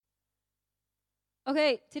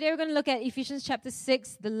Okay, today we're going to look at Ephesians chapter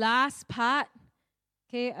 6, the last part.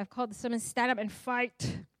 Okay, I've called the sermon Stand Up and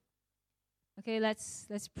Fight. Okay, let's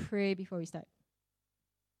pray before we start.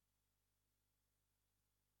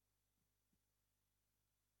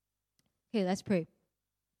 Okay, let's pray.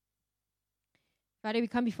 Father, we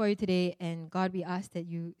come before you today, and God, we ask that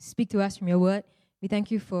you speak to us from your word. We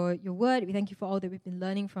thank you for your word. We thank you for all that we've been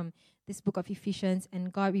learning from this book of Ephesians.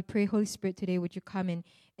 And God, we pray, Holy Spirit, today, would you come in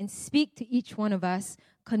and speak to each one of us,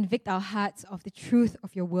 convict our hearts of the truth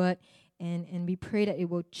of your word, and we pray that it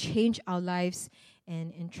will change our lives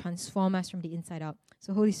and transform us from the inside out.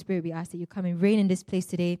 So, Holy Spirit, we ask that you come and reign in this place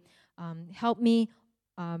today. Help me,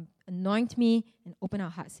 anoint me, and open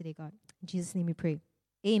our hearts today, God. In Jesus' name we pray.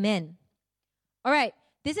 Amen. All right,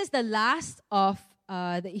 this is the last of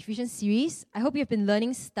the Ephesians series. I hope you've been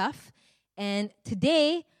learning stuff. And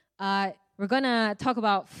today, we're going to talk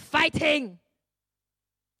about fighting.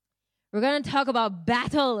 We're going to talk about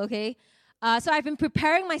battle, okay? So I've been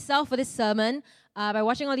preparing myself for this sermon by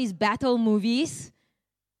watching all these battle movies.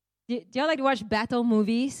 Do y'all like to watch battle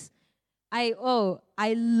movies? I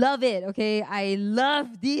love it, okay? I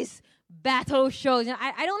love these battle shows. You know,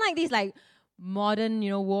 I don't like these like modern,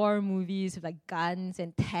 war movies with like guns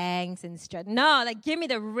and tanks and stuff. No, like give me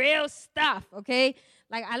the real stuff, okay?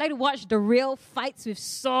 Like I like to watch the real fights with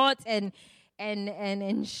swords and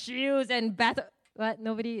shields and battle. What?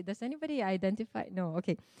 Nobody? Does anybody identify? No.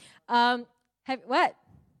 Okay. Have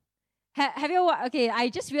you? Okay, I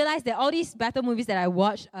just realized that all these battle movies that I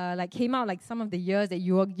watched, came out like some of the years that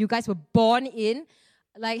you guys were born in.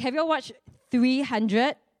 Like, have you watched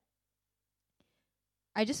 300?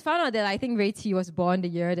 I just found out that I think Ray T was born the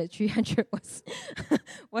year that 300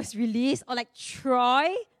 was released. Or like Troy,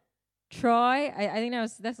 I think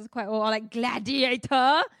that was quite old. Or like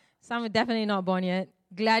Gladiator. Some are definitely not born yet.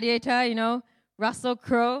 Gladiator, Russell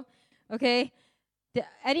Crowe. Okay.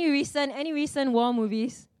 Any recent war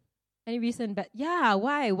movies? Any recent? But yeah,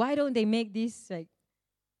 why? Why don't they make these like?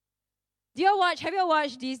 Have you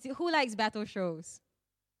watched these? Who likes battle shows?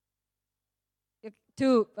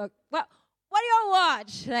 What do y'all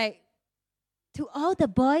watch? Like, To All the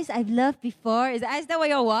Boys I've Loved Before. Is that what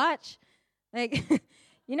y'all watch? Like,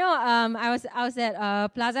 I was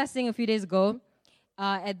at Plaza Sing a few days ago,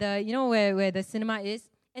 at the where the cinema is,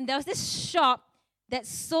 and there was this shop that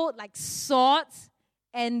sold like swords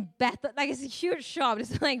and battle. Like it's a huge shop.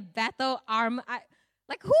 It's like battle armor.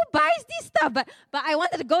 Like who buys this stuff? But I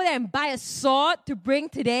wanted to go there and buy a sword to bring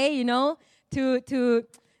today. To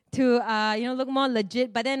look more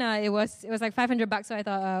legit. But then it was like $500. So I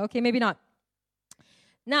thought, okay, maybe not.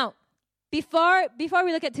 Now, before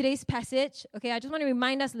we look at today's passage, okay, I just want to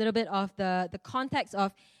remind us a little bit of the context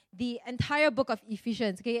of the entire book of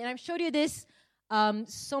Ephesians. Okay, and I've showed you this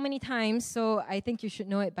so many times, so I think you should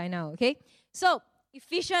know it by now. Okay, so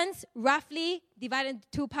Ephesians roughly divided into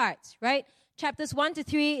two parts, right? Chapters 1 to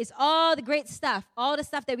 3 is all the great stuff, all the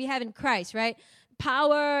stuff that we have in Christ, right?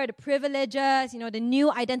 Power, the privileges, the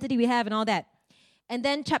new identity we have and all that. And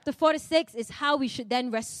then chapter 4 to 6 is how we should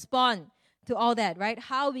then respond to all that, right?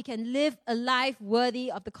 How we can live a life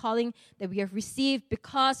worthy of the calling that we have received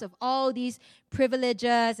because of all these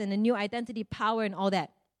privileges and the new identity, power, and all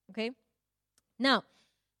that, okay? Now,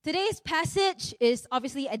 today's passage is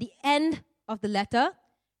obviously at the end of the letter,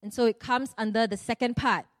 and so it comes under the second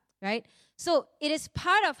part, right? So it is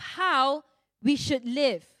part of how we should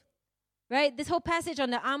live. Right? This whole passage on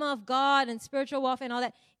the armor of God and spiritual warfare and all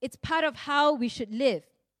that, it's part of how we should live,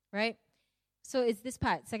 right? So it's this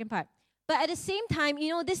part, second part. But at the same time,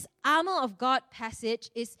 this armor of God passage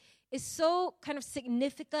is so kind of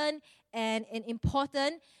significant and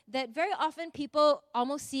important that very often people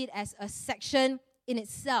almost see it as a section in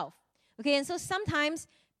itself. Okay, and so sometimes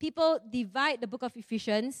people divide the book of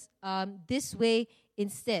Ephesians this way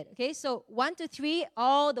instead. Okay, so 1 to 3,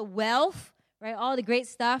 all the wealth, right, all the great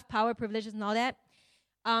stuff, power, privileges, and all that.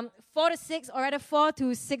 4 to 6, or rather 4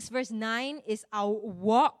 to 6 verse 9 is our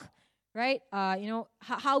walk, right?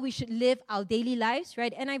 How we should live our daily lives,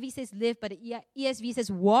 right? NIV says live, but the ESV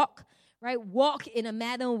says walk, right? Walk in a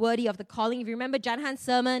manner worthy of the calling. If you remember John Han's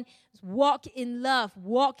sermon, walk in love,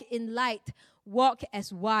 walk in light, walk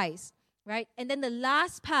as wise, right? And then the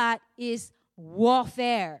last part is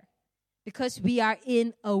warfare, because we are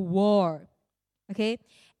in a war, okay?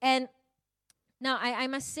 And now, I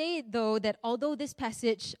must say, though, that although this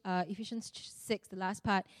passage, Ephesians 6, the last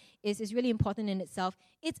part, is really important in itself,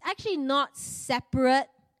 it's actually not separate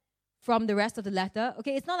from the rest of the letter,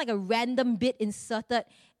 okay? It's not like a random bit inserted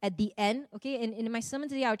at the end, okay? And in my sermon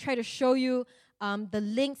today, I'll try to show you the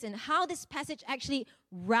links and how this passage actually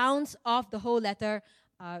rounds off the whole letter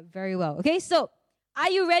very well, okay? So, are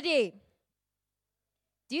you ready?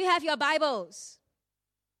 Do you have your Bibles?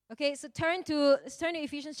 Okay, so let's turn to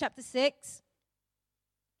Ephesians chapter 6.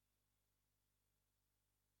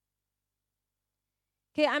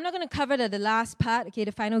 Okay, I'm not going to cover the last part, okay,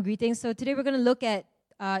 the final greetings. So today we're going to look at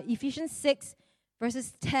Ephesians 6,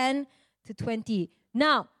 verses 10 to 20.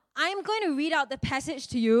 Now, I'm going to read out the passage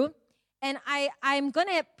to you, and I'm going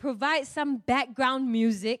to provide some background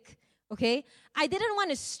music, okay? I didn't want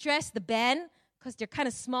to stress the band because they're kind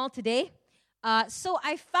of small today. So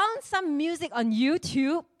I found some music on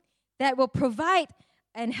YouTube that will provide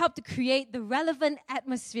and help to create the relevant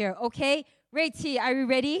atmosphere, okay? Ray T, are you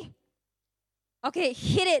ready? Okay,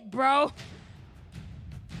 hit it, bro.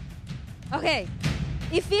 Okay,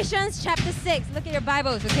 Ephesians chapter 6. Look at your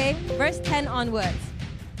Bibles, okay? Verse 10 onwards.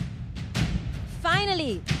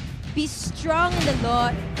 Finally, be strong in the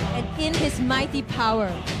Lord and in His mighty power.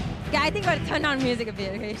 Okay, I think we're going to turn down music a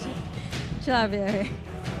bit, okay? Chill out a bit, okay?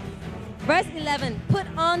 Verse 11, put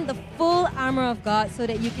on the full armor of God so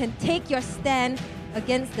that you can take your stand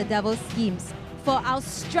against the devil's schemes. For our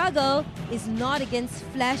struggle is not against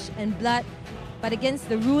flesh and blood, but against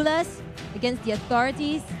the rulers, against the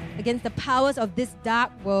authorities, against the powers of this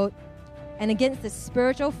dark world, and against the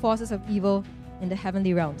spiritual forces of evil in the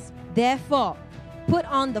heavenly realms. Therefore, put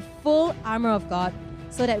on the full armor of God,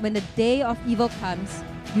 so that when the day of evil comes,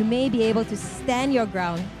 you may be able to stand your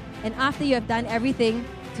ground, and after you have done everything,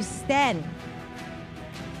 to stand.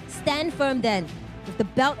 Stand firm then, with the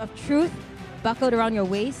belt of truth buckled around your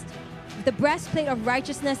waist, with the breastplate of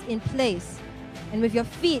righteousness in place, and with your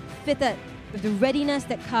feet fitted with the readiness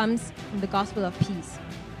that comes from the gospel of peace.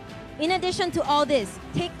 In addition to all this,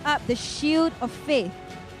 take up the shield of faith,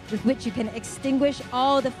 with which you can extinguish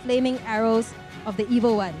all the flaming arrows of the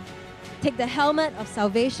evil one. Take the helmet of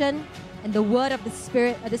salvation and the word of the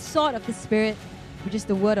Spirit, the sword of the Spirit, which is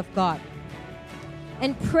the word of God.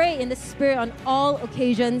 And pray in the Spirit on all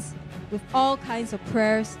occasions with all kinds of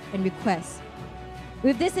prayers and requests.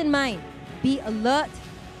 With this in mind, be alert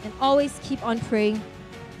and always keep on praying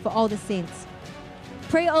for all the saints.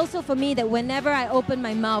 Pray also for me that whenever I open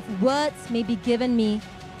my mouth, words may be given me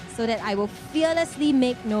so that I will fearlessly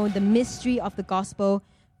make known the mystery of the gospel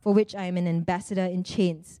for which I am an ambassador in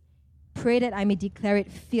chains. Pray that I may declare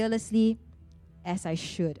it fearlessly as I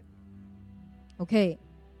should. Okay.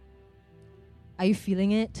 Are you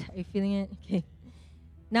feeling it? Are you feeling it? Okay.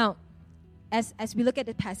 Now, as we look at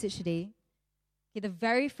the passage today, okay, the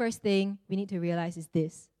very first thing we need to realize is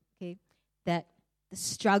this, okay, that the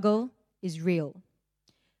struggle is real.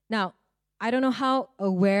 Now, I don't know how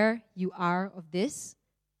aware you are of this,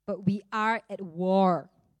 but we are at war.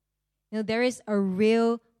 You know, there is a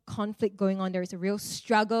real conflict going on. There is a real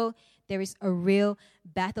struggle. There is a real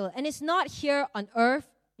battle. And it's not here on earth.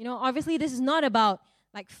 You know, obviously this is not about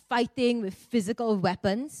like fighting with physical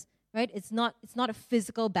weapons, right? It's not a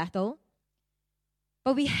physical battle.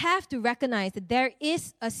 But we have to recognize that there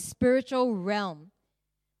is a spiritual realm.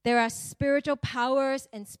 There are spiritual powers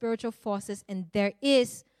and spiritual forces, and there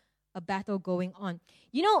is a battle going on.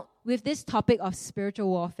 You know, with this topic of spiritual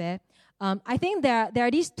warfare, I think there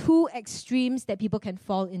are these two extremes that people can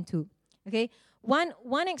fall into. Okay,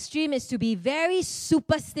 one extreme is to be very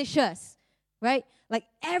superstitious, right? Like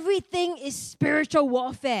everything is spiritual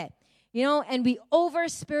warfare, you know, and we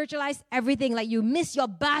over-spiritualize everything. Like you miss your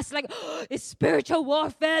bus, like it's spiritual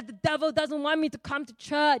warfare. The devil doesn't want me to come to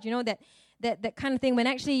church, you know, that kind of thing. When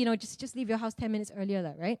actually, you know, just leave your house 10 minutes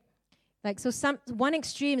earlier, right? Like so, one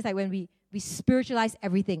extreme is like when we spiritualize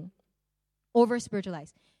everything,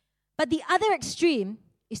 over-spiritualize. But the other extreme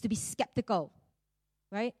is to be skeptical.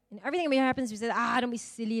 Right? And everything that happens, we say, don't be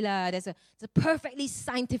silly lah. There's a perfectly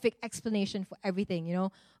scientific explanation for everything, you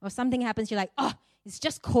know. Or something happens, you're like, it's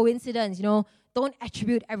just coincidence, you know. Don't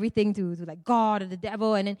attribute everything to like God or the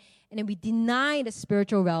devil. And then we deny the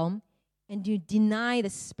spiritual realm and you deny the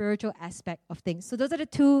spiritual aspect of things. So those are the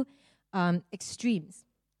two extremes,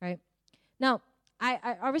 right? Now,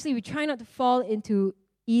 I obviously, we try not to fall into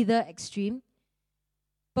either extreme.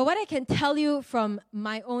 But what I can tell you from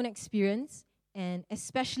my own experience, and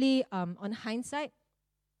especially on hindsight,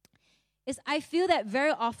 is I feel that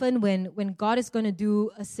very often when God is going to do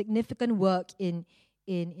a significant work in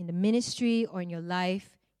the ministry or in your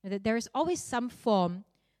life, that there is always some form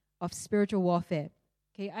of spiritual warfare.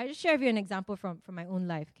 Okay, I just share with you an example from my own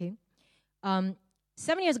life. Okay,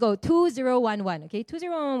 7 years ago, 2011. Okay,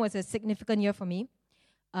 2011 was a significant year for me.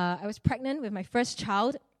 I was pregnant with my first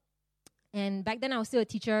child, and back then I was still a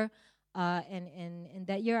teacher. And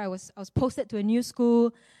that year I was posted to a new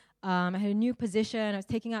school. I had a new position. I was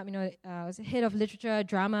taking up, I was head of literature,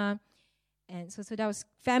 drama. And so that was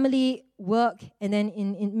family, work. And then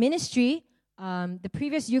in ministry, the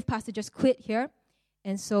previous youth pastor just quit here.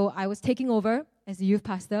 And so I was taking over as the youth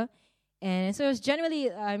pastor. And so it was generally,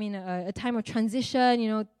 a time of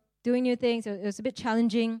transition, doing new things. It was a bit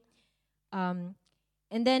challenging. And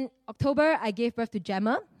then October, I gave birth to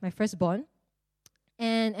Gemma, my firstborn.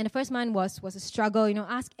 And the first month was a struggle.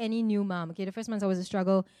 Ask any new mom. Okay, the first month was a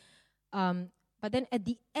struggle. But then at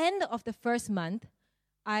the end of the first month,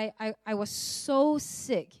 I was so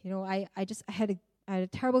sick. I had a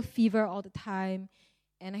terrible fever all the time,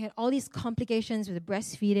 and I had all these complications with the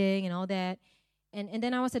breastfeeding and all that. And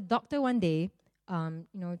then I was at the doctor one day,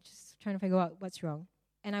 just trying to figure out what's wrong.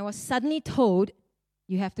 And I was suddenly told,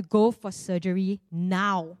 you have to go for surgery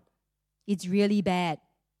now. It's really bad.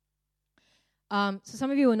 So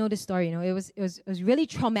some of you will know this story. It was really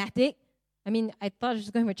traumatic. I thought I was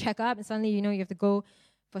just going for a checkup, and suddenly, you have to go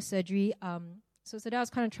for surgery. So that was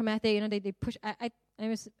kind of traumatic. They pushed.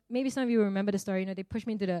 Maybe some of you remember the story. They pushed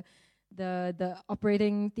me into the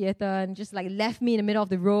operating theater and just like left me in the middle of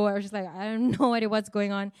the row. I was just like, I don't know what's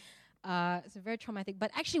going on. It's very traumatic. But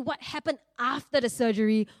actually, what happened after the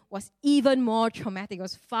surgery was even more traumatic. It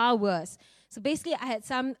was far worse. So basically, I had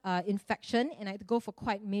some infection, and I had to go for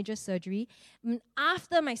quite major surgery. And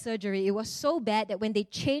after my surgery, it was so bad that when they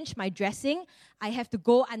changed my dressing, I have to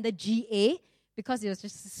go under GA because it was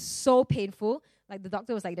just so painful. Like the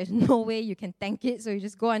doctor was like, there's no way you can tank it, so you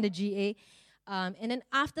just go under GA. And then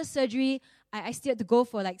after surgery, I still had to go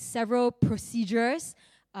for like several procedures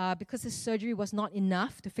because the surgery was not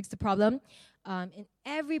enough to fix the problem. And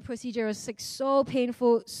every procedure was like so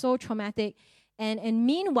painful, so traumatic. And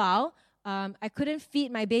meanwhile, I couldn't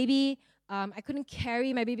feed my baby. I couldn't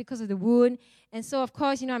carry my baby because of the wound. And so, of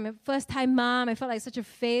course, I'm a first-time mom. I felt like such a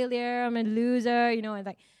failure. I'm a loser,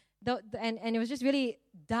 and it was just really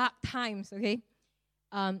dark times, okay?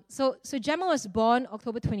 So Gemma was born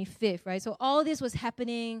October 25th, right? So all this was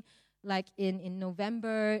happening like in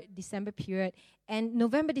November, December period. And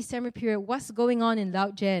November, December period, what's going on in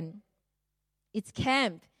Loud Gen? It's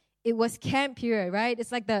camp. It was camp period, right?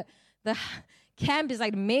 It's like the camp is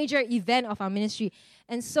like the major event of our ministry.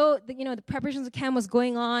 And so, the preparations of camp was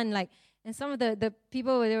going on, and some of the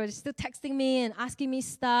people, they were still texting me and asking me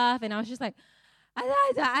stuff, and I was just like,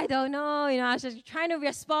 I don't know, I was just trying to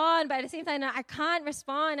respond, but at the same time, I can't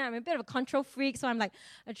respond. I'm a bit of a control freak, so I'm like,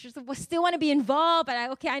 I just still want to be involved, but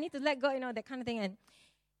I need to let go, that kind of thing.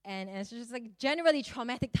 And it's just like generally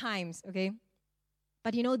traumatic times, okay?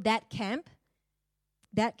 But that camp,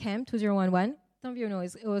 2011, some of you know,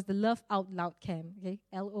 it was the Love Out Loud camp, okay?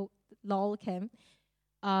 LOL camp.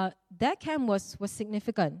 That camp was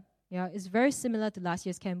significant. Yeah, it's very similar to last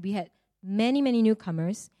year's camp. We had many, many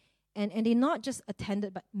newcomers, and they not just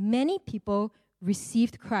attended, but many people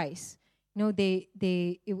received Christ.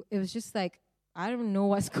 It was just like, I don't know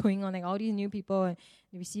what's going on, like all these new people, and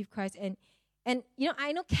they received Christ. And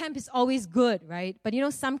I know camp is always good, right? But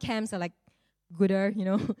some camps are like gooder,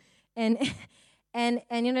 and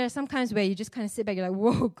there's some times where you just kind of sit back, you're like,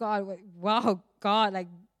 whoa, God, wow, God, like,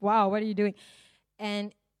 wow, what are you doing?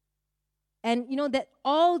 And that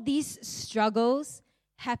all these struggles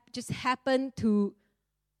just happened to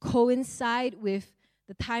coincide with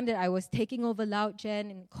the time that I was taking over Loud Gen,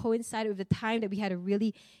 and coincided with the time that we had a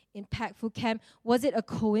really impactful camp. Was it a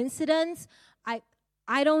coincidence? I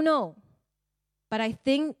don't know. But I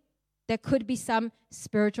think there could be some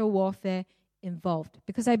spiritual warfare involved,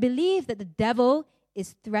 because I believe that the devil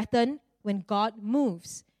is threatened when God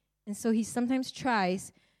moves. And so he sometimes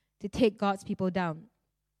tries to take God's people down.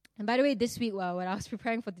 And by the way, this week, when I was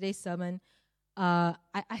preparing for today's sermon,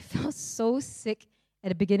 I felt so sick at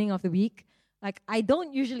the beginning of the week. Like, I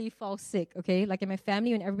don't usually fall sick, okay? Like in my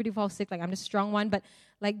family, when everybody falls sick, like I'm the strong one. But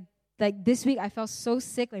like this week, I felt so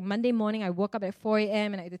sick. Like Monday morning, I woke up at 4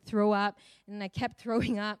 a.m. and I had to throw up. And then I kept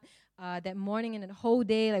throwing up that morning, and the whole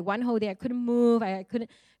day, like one whole day, I couldn't move. I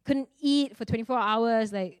couldn't eat for 24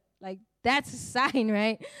 hours. Like that's a sign,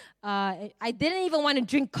 right? I didn't even want to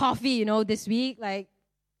drink coffee, this week. Like,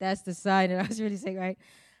 that's the sign that I was really sick, right?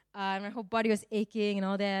 My whole body was aching and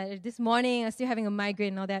all that. This morning, I was still having a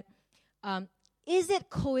migraine and all that. Is it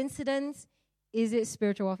coincidence? Is it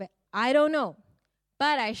spiritual warfare? I don't know.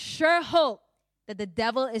 But I sure hope that the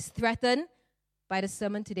devil is threatened by the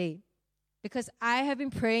sermon today, because I have been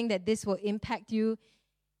praying that this will impact you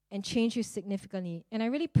and change you significantly. And I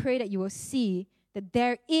really pray that you will see that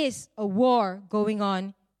there is a war going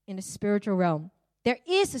on in the spiritual realm. There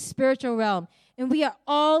is a spiritual realm, and we are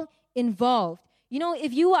all involved.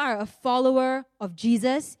 If you are a follower of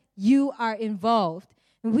Jesus, you are involved.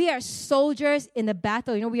 And we are soldiers in the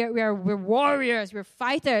battle. We're warriors, we're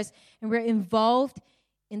fighters, and we're involved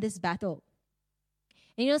in this battle.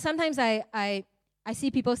 And sometimes I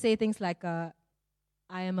see people say things like, I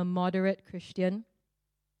am a moderate Christian.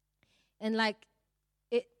 And like,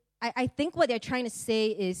 I think what they're trying to say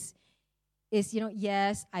is,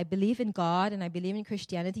 yes, I believe in God and I believe in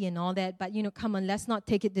Christianity and all that, but, come on, let's not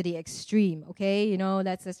take it to the extreme, okay?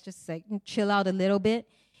 Let's just like chill out a little bit.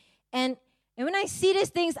 And when I see these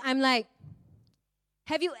things, I'm like,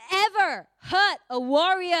 have you ever heard a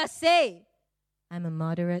warrior say, I'm a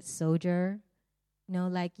moderate soldier?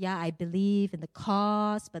 Yeah, I believe in the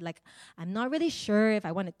cause, but like, I'm not really sure if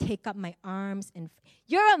I want to take up my arms. And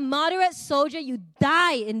you're a moderate soldier, you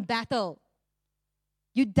die in battle.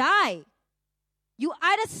 You die. You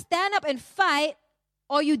either stand up and fight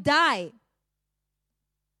or you die.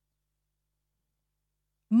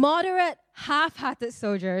 Moderate, half-hearted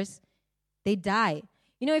soldiers, they die.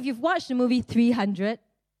 If you've watched the movie 300,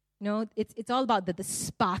 it's all about the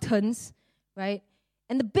Spartans, right?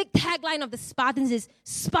 And the big tagline of the Spartans is,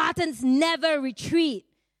 Spartans never retreat.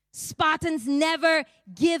 Spartans never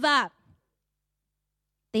give up.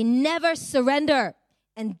 They never surrender.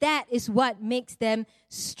 And that is what makes them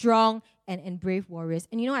strong and brave warriors.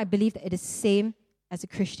 And I believe that it is the same as a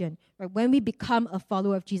Christian. Right? When we become a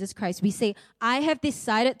follower of Jesus Christ, we say, I have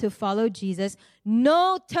decided to follow Jesus.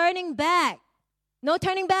 No turning back. No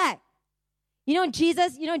turning back.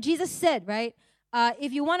 Jesus said, right?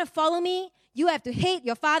 If you want to follow me, you have to hate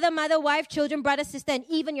your father, mother, wife, children, brother, sister, and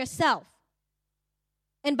even yourself.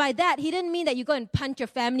 And by that, he didn't mean that you go and punch your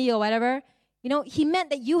family or whatever. He meant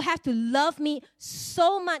that you have to love me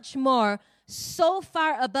so much more, so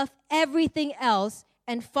far above everything else,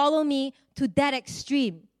 and follow me to that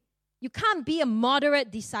extreme. You can't be a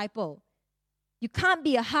moderate disciple. You can't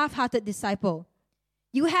be a half-hearted disciple.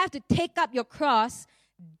 You have to take up your cross,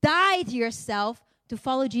 die to yourself to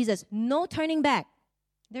follow Jesus. No turning back.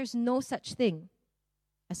 There's no such thing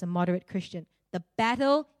as a moderate Christian. The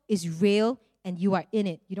battle is real and you are in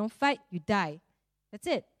it. You don't fight, you die. That's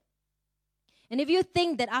it. And if you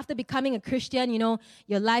think that after becoming a Christian,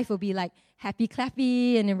 your life will be like happy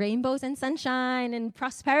clappy and rainbows and sunshine and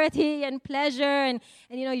prosperity and pleasure and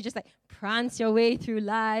you just like prance your way through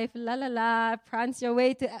life, la la la, prance your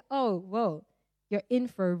way to, whoa, you're in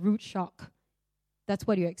for a rude shock. That's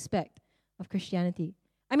what you expect of Christianity.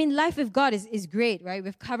 I mean, life with God is great, right?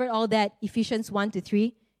 We've covered all that. Ephesians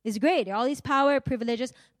 1-3 is great. All these power,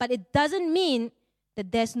 privileges, but it doesn't mean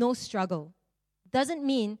that there's no struggle. It doesn't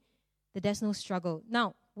mean that there's no struggle.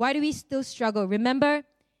 Now, why do we still struggle? Remember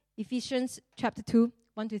Ephesians chapter 2,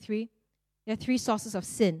 1-3? There are three sources of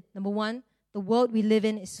sin. Number one, the world we live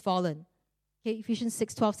in is fallen. Okay, Ephesians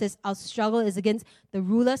 6:12 says, our struggle is against the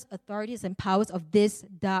rulers, authorities, and powers of this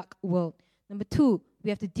dark world. Number two, we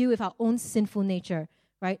have to deal with our own sinful nature,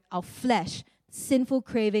 right? Our flesh, sinful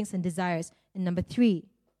cravings and desires. And number three,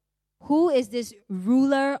 who is this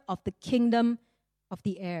ruler of the kingdom of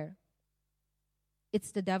the air?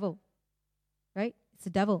 It's the devil, right? It's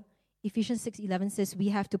the devil. Ephesians 6:11 says we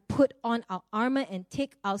have to put on our armor and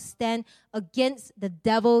take our stand against the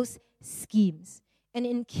devil's schemes. And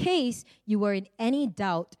in case you were in any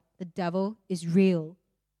doubt, the devil is real.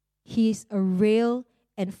 He's a real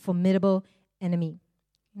and formidable enemy.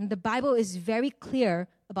 And the Bible is very clear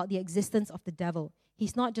about the existence of the devil.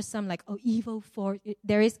 He's not just some evil force.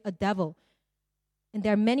 There is a devil. And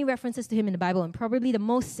there are many references to him in the Bible. And probably the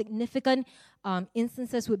most significant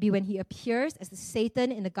instances would be when he appears as the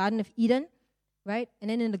Satan in the Garden of Eden, right? And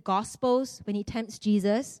then in the Gospels, when he tempts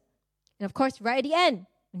Jesus. And of course, right at the end,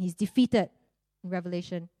 when he's defeated in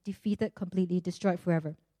Revelation, defeated completely, destroyed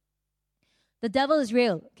forever. The devil is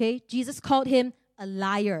real, okay? Jesus called him a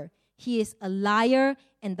liar. He is a liar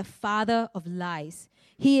and the father of lies.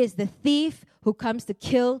 He is the thief who comes to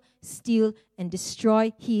kill, steal, and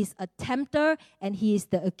destroy. He is a tempter and he is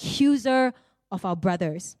the accuser of our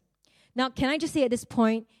brothers. Now, can I just say at this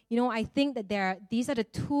point, I think that these are the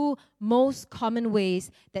two most common ways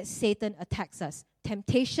that Satan attacks us: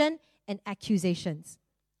 temptation and accusations.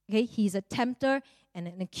 Okay, he's a tempter and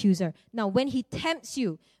an accuser. Now, when he tempts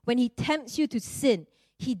you to sin,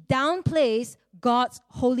 he downplays God's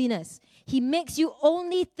holiness. He makes you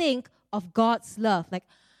only think of God's love. Like,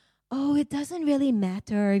 it doesn't really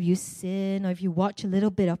matter if you sin or if you watch a little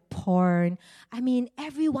bit of porn. I mean,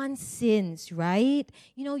 everyone sins, right?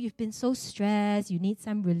 You've been so stressed, you need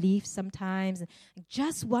some relief sometimes.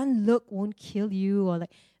 Just one look won't kill you. Or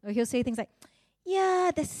he'll say things like,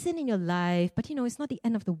 yeah, there's sin in your life, but it's not the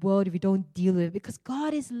end of the world if you don't deal with it, because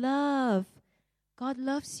God is love. God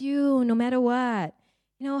loves you no matter what.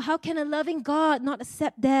 How can a loving God not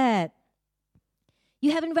accept that?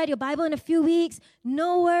 You haven't read your Bible in a few weeks?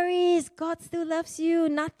 No worries. God still loves you.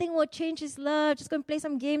 Nothing will change his love. Just go and play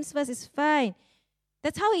some games first. It's fine.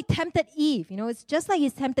 That's how he tempted Eve. It's just like he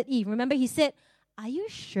tempted Eve. Remember, he said, are you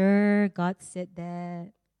sure God said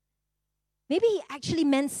that? Maybe he actually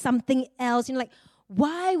meant something else. Like,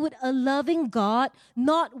 why would a loving God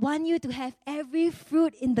not want you to have every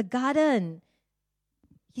fruit in the garden?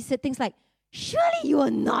 He said things like, surely you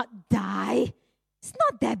will not die. It's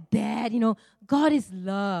not that bad. God is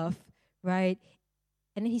love, right?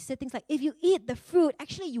 And then he said things like, if you eat the fruit,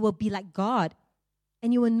 actually you will be like God.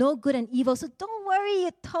 And you will know good and evil. So don't worry,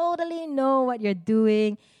 you totally know what you're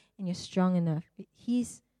doing and you're strong enough.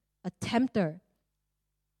 He's a tempter.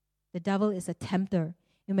 The devil is a tempter.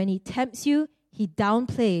 And when he tempts you, he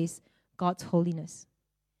downplays God's holiness.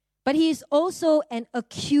 But he is also an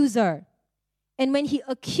accuser. And when he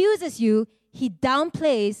accuses you, he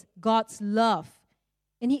downplays God's love.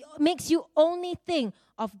 And he makes you only think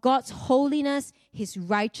of God's holiness, his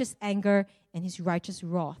righteous anger, and his righteous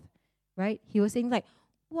wrath. Right? He was saying like,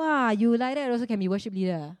 wow, you like that also can be worship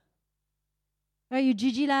leader. Right? You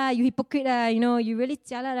GG lah, you hypocrite lah, you really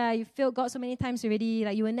jialat lah, you failed God so many times already,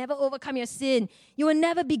 like you will never overcome your sin. You will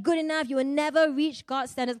never be good enough, you will never reach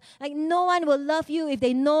God's standards. Like no one will love you if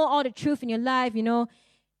they know all the truth in your life,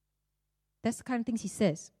 That's the kind of things he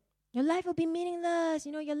says. Your life will be meaningless,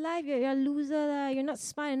 your life, you're a loser lah, you're not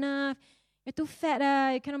smart enough, you're too fat lah,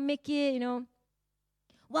 you cannot make it,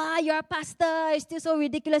 Wow, you're a pastor, you're still so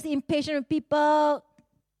ridiculously impatient with people.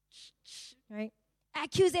 Right?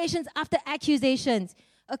 Accusations after accusations.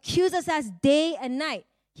 Accuses us day and night.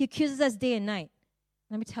 He accuses us day and night.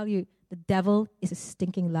 Let me tell you, the devil is a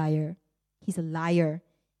stinking liar. He's a liar.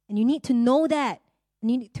 And you need to know that. And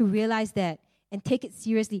you need to realize that and take it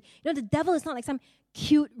seriously. The devil is not like some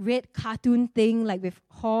cute red cartoon thing like with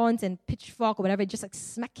horns and pitchfork or whatever, just like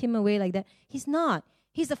smack him away like that. He's not.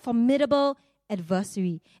 He's a formidable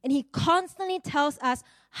adversary. And he constantly tells us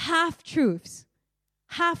half-truths.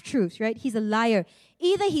 Half-truths, right? He's a liar.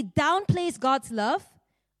 Either he downplays God's love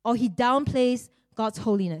or he downplays God's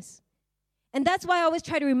holiness. And that's why I always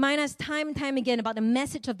try to remind us time and time again about the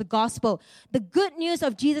message of the gospel. The good news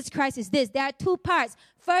of Jesus Christ is this. There are two parts.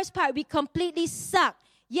 First part, we completely suck.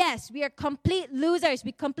 Yes, we are complete losers.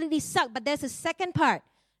 We completely suck. But there's a second part.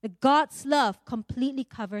 That God's love completely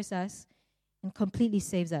covers us and completely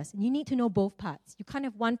saves us. And you need to know both parts. You can't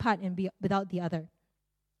have one part and be without the other.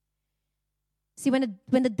 See,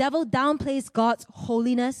 when the devil downplays God's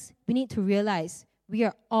holiness, we need to realize we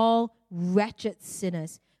are all wretched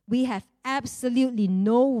sinners. We have absolutely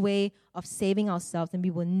no way of saving ourselves, and we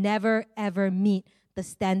will never, ever meet the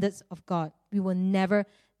standards of God. We will never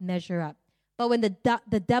measure up. But when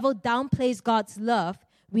the devil downplays God's love,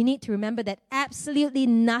 we need to remember that absolutely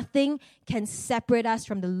nothing can separate us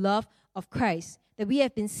from the love of Christ, that we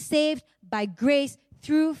have been saved by grace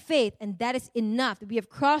through faith, and that is enough, that we have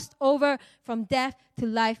crossed over from death to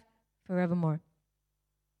life forevermore.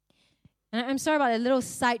 And I'm sorry about a little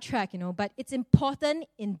sidetrack, but it's important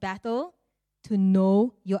in battle to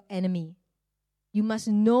know your enemy. You must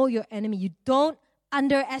know your enemy. You don't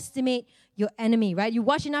underestimate your enemy, right? You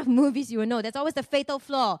watch enough movies, you will know. That's always the fatal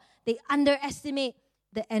flaw. They underestimate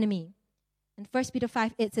the enemy. And 1 Peter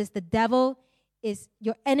 5:8 says, the devil is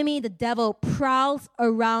your enemy. The devil prowls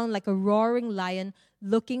around like a roaring lion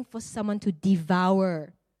looking for someone to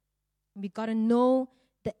devour. We got to know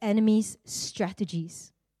the enemy's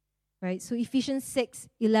strategies, right? So Ephesians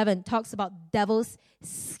 6:11 talks about devil's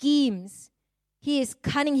schemes. He is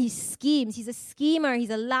cunning, he schemes. He's a schemer, he's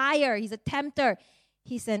a liar, he's a tempter,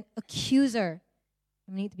 he's an accuser.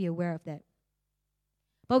 We need to be aware of that.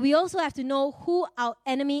 But we also have to know who our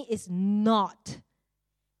enemy is not.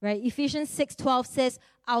 Right? Ephesians 6:12 says,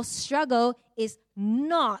 our struggle is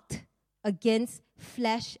not against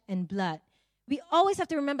flesh and blood. We always have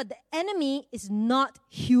to remember the enemy is not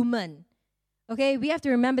human. Okay? We have to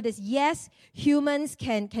remember this. Yes, humans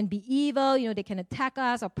can be evil. They can attack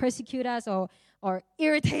us or persecute us or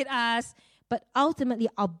irritate us. But ultimately,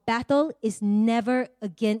 our battle is never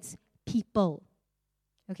against people.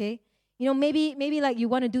 Okay? Maybe like you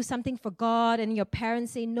want to do something for God and your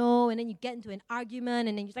parents say no, and then you get into an argument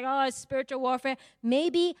and then you're like, oh, it's spiritual warfare.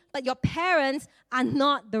 Maybe, but your parents are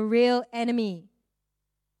not the real enemy,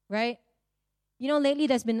 right? Lately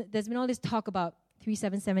there's been all this talk about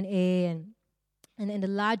 377A and the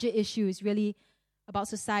larger issue is really about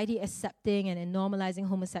society accepting and normalizing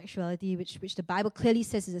homosexuality, which the Bible clearly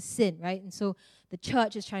says is a sin, right? And so the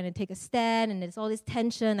church is trying to take a stand, and there's all this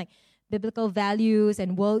tension, like biblical values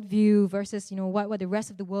and worldview versus, what the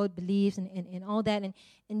rest of the world believes and all that. And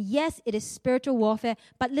yes, it is spiritual warfare,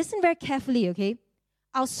 but listen very carefully, okay?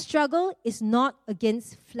 Our struggle is not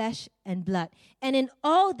against flesh and blood. And in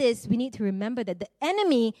all this, we need to remember that the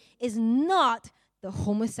enemy is not the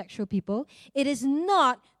homosexual people. It is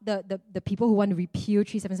not the people who want to repeal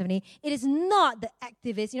 377A. It is not the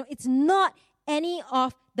activists. It's not any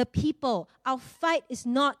of the people. Our fight is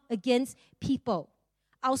not against people.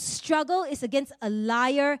 Our struggle is against a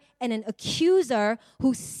liar and an accuser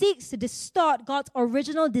who seeks to distort God's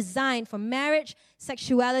original design for marriage,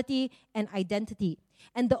 sexuality, and identity.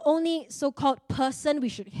 And the only so-called person we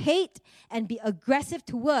should hate and be aggressive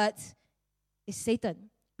towards is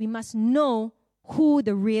Satan. We must know who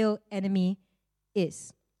the real enemy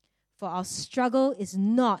is. For our struggle is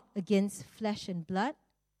not against flesh and blood,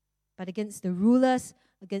 but against the rulers,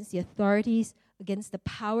 against the authorities, against the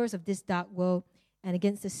powers of this dark world, and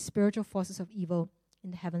against the spiritual forces of evil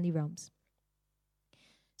in the heavenly realms.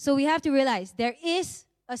 So we have to realize there is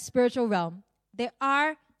a spiritual realm. There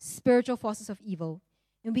are spiritual forces of evil.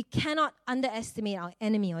 And we cannot underestimate our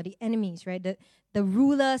enemy or the enemies, right? The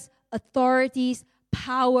rulers, authorities,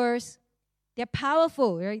 powers. They're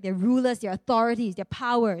powerful, right? They're rulers, they're authorities, they're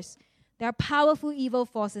powers. They are powerful evil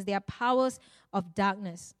forces. They are powers of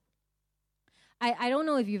darkness. I don't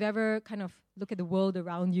know if you've ever kind of looked at the world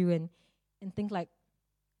around you and think like,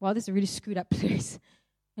 wow, this is a really screwed up place.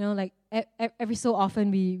 You know, like every so often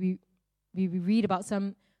we read about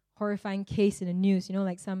some horrifying case in the news, you know,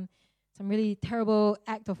 like some really terrible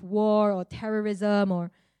act of war or terrorism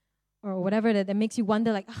or whatever that makes you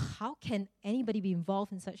wonder, like, how can anybody be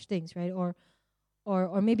involved in such things, right?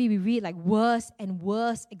 Or maybe we read like worse and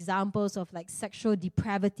worse examples of like sexual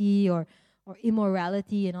depravity or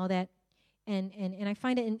immorality and all that. And I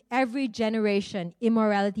find that in every generation,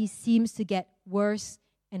 immorality seems to get worse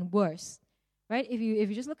and worse, right? If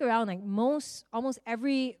you just look around, like almost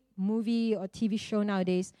every movie or TV show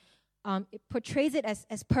nowadays, it portrays it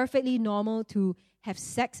as perfectly normal to have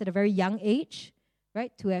sex at a very young age,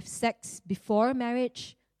 right? To have sex before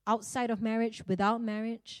marriage, outside of marriage, without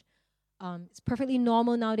marriage. It's perfectly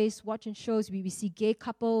normal nowadays. Watching shows, we see gay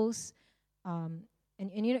couples.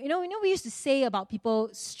 And you know, we used to say about people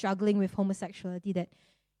struggling with homosexuality that,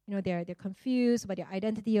 you know, they're confused about their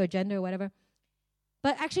identity or gender or whatever.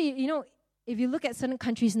 But actually, you know, if you look at certain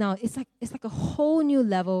countries now, it's like a whole new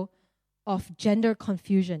level of gender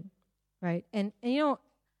confusion, right? And you know,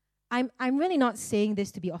 I'm really not saying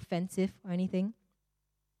this to be offensive or anything.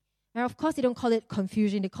 Now, of course, they don't call it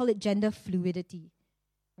confusion; they call it gender fluidity,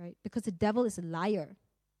 right? Because the devil is a liar.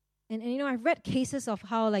 And you know, I've read cases of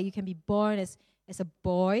how like you can be born as a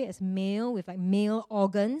boy, as male, with like male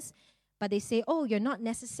organs, but they say, oh, you're not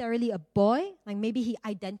necessarily a boy. Like maybe he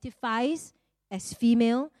identifies as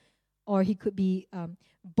female, or he could be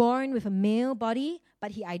born with a male body,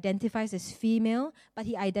 but he identifies as female, but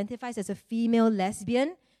he identifies as a female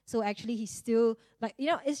lesbian. So actually he's still like, you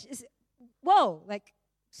know, it's whoa, like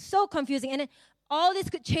so confusing. And then all this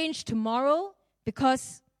could change tomorrow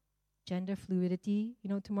because gender fluidity, you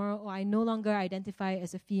know, tomorrow, I no longer identify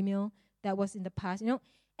as a female. That was in the past, you know.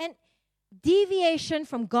 And deviation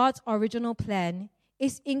from God's original plan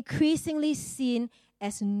is increasingly seen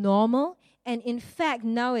as normal and, in fact,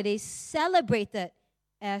 nowadays celebrated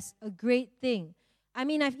as a great thing. I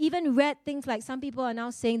mean, I've even read things like some people are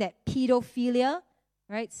now saying that pedophilia,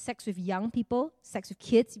 right, sex with young people, sex with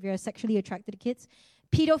kids, if you're sexually attracted to kids,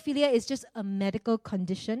 pedophilia is just a medical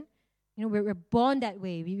condition. You know, we're born that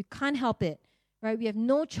way. We can't help it, right? We have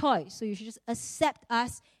no choice. So you should just accept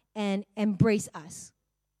us and embrace us.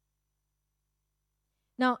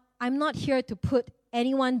 Now, I'm not here to put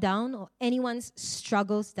anyone down or anyone's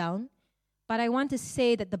struggles down, but I want to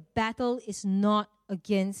say that the battle is not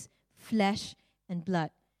against flesh and blood.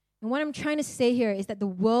 And what I'm trying to say here is that the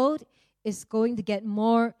world is going to get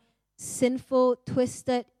more sinful,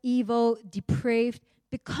 twisted, evil, depraved,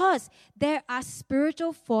 because there are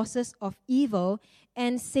spiritual forces of evil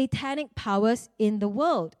and satanic powers in the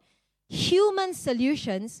world. Human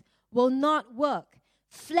solutions will not work.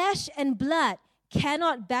 Flesh and blood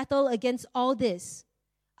cannot battle against all this.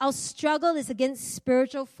 Our struggle is against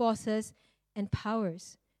spiritual forces and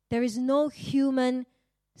powers. There is no human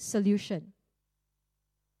solution.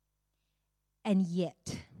 And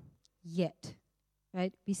yet,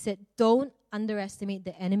 right? We said don't underestimate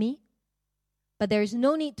the enemy, but there is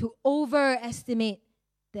no need to overestimate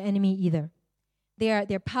the enemy either.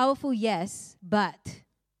 They're powerful, yes, but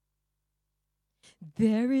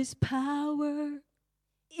there is power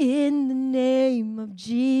in the name of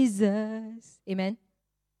Jesus. Amen?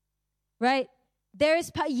 Right? There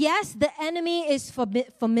is power. Yes, the enemy is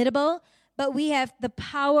formidable, but we have the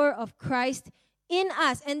power of Christ in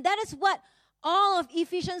us. And that is what all of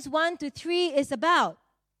Ephesians 1-3 is about.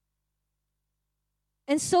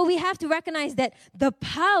 And so we have to recognize that the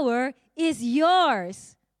power is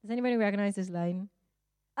yours. Does anybody recognize this line?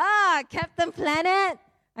 Captain Planet.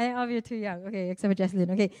 You're too young. Okay, except for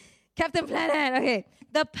Jesselyn. Okay, Captain Planet. Okay,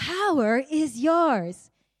 the power is yours.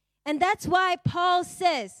 And that's why Paul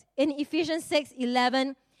says in Ephesians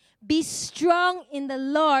 6:11, be strong in the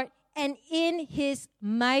Lord and in his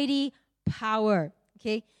mighty power.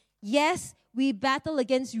 Okay? Yes, we battle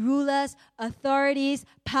against rulers, authorities,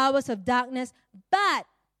 powers of darkness, but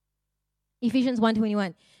Ephesians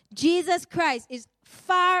 1:21, Jesus Christ is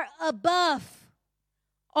far above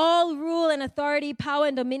all rule and authority, power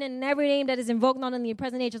and dominion, and every name that is invoked not only in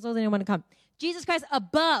present age, as well as anyone to come. Jesus Christ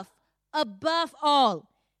above all.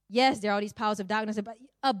 Yes, there are all these powers of darkness, but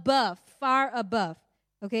above, far above.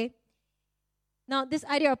 Okay? Now, this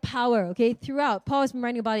idea of power, okay, throughout, Paul has been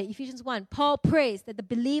writing about it. Ephesians 1, Paul prays that the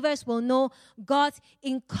believers will know God's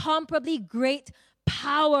incomparably great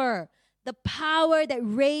power, the power that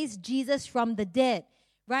raised Jesus from the dead,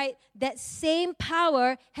 right? That same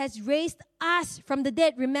power has raised us from the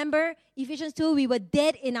dead. Remember, Ephesians 2, we were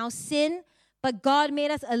dead in our sin, but God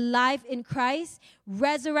made us alive in Christ,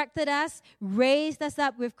 resurrected us, raised us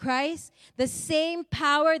up with Christ. The same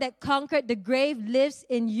power that conquered the grave lives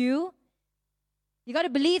in you. You got to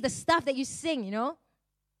believe the stuff that you sing, you know.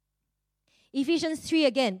 Ephesians 3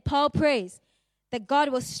 again, Paul prays that God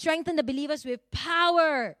will strengthen the believers with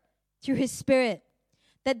power through his Spirit,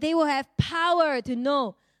 that they will have power to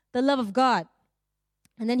know the love of God.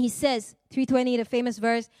 And then he says, 3:20, the famous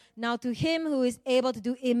verse, now to him who is able to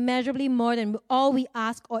do immeasurably more than all we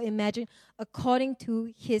ask or imagine, according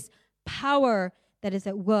to his power that is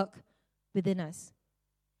at work within us.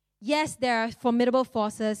 Yes, there are formidable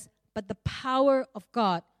forces, but the power of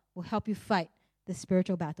God will help you fight the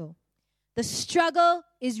spiritual battle. The struggle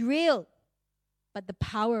is real, but the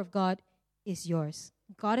power of God is yours.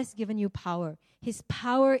 God has given you power. His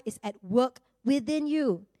power is at work within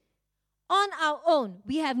you. On our own,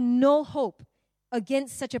 we have no hope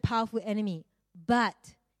against such a powerful enemy.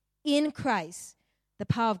 But in Christ, the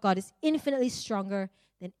power of God is infinitely stronger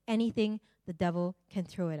than anything the devil can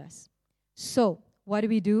throw at us. So, what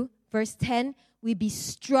do? Verse 10, we be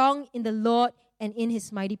strong in the Lord and in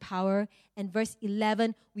his mighty power. And verse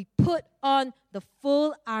 11, we put on the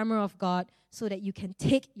full armor of God so that you can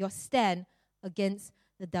take your stand against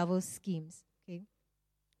the devil's schemes. Okay?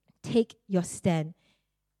 Take your stand.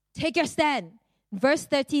 Take your stand. Verse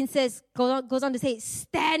 13 says, goes on to say,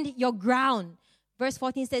 stand your ground. Verse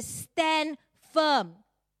 14 says, stand firm.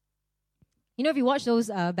 You know, if you watch those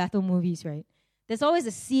battle movies, right? There's always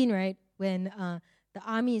a scene, right, when the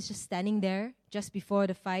army is just standing there just before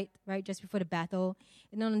the fight, right, just before the battle.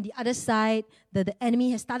 And then on the other side, the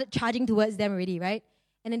enemy has started charging towards them already, right?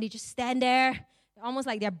 And then they just stand there, almost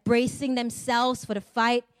like they're bracing themselves for the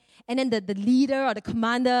fight. And then the leader or the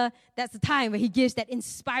commander, that's the time where he gives that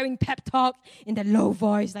inspiring pep talk in that low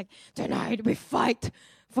voice, like, tonight we fight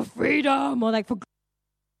for freedom, or like for...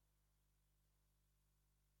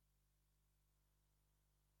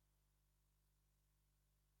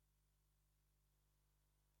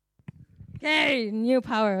 Okay, new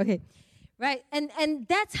power, okay. Right, and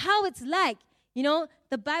that's how it's like. You know,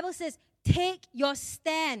 the Bible says, take your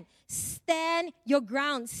stand. Stand your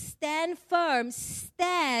ground. Stand firm.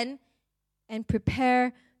 Stand and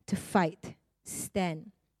prepare to fight. Stand.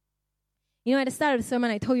 You know, at the start of the sermon,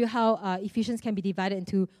 I told you how Ephesians can be divided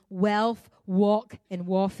into wealth, walk, and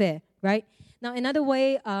warfare, right? Now, another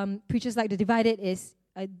way preachers like to divide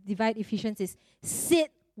Ephesians is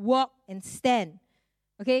sit, walk, and stand.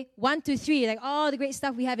 Okay? 1, 2, 3, like all the great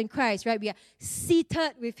stuff we have in Christ, right? We are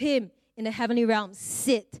seated with him in the heavenly realm.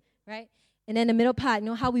 Sit, right? And then the middle part, you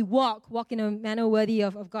know, how we walk in a manner worthy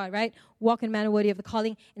of God, right? Walk in a manner worthy of the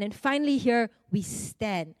calling. And then finally here, we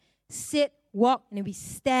stand. Sit, walk, and then we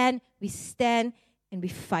stand, and we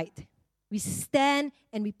fight. We stand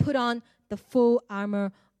and we put on the full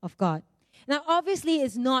armor of God. Now, obviously,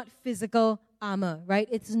 it's not physical armor, right?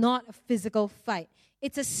 It's not a physical fight.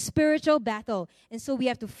 It's a spiritual battle. And so we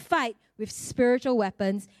have to fight with spiritual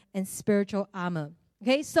weapons and spiritual armor.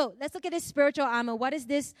 Okay, so let's look at this spiritual armor. What is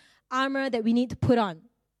this armor that we need to put on?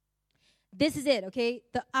 This is it, okay?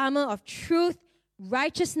 The armor of truth,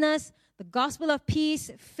 righteousness, the gospel of peace,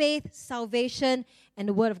 faith, salvation, and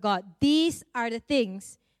the word of God. These are the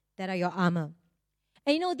things that are your armor.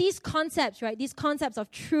 And you know, these concepts, right? These concepts of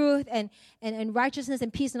truth and righteousness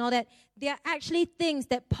and peace and all that, they are actually things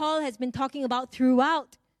that Paul has been talking about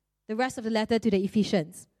throughout the rest of the letter to the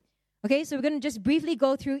Ephesians. Okay, so we're going to just briefly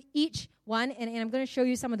go through each one, and I'm going to show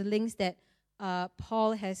you some of the links that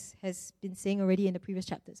Paul has been saying already in the previous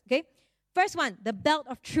chapters. Okay, first one, the belt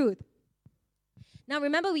of truth. Now,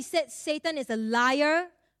 remember we said Satan is a liar,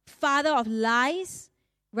 father of lies,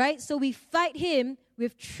 right? So we fight him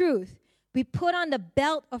with truth. We put on the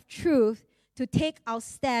belt of truth to take our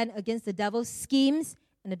stand against the devil's schemes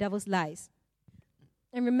and the devil's lies.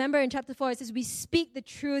 And remember in chapter 4, it says, we speak the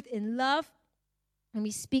truth in love, and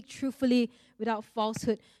we speak truthfully without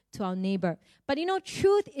falsehood to our neighbor. But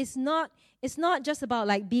truth is it's not just about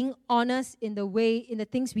like being honest in the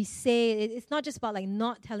things we say. It's not just about like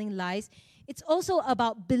not telling lies. It's also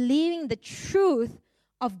about believing the truth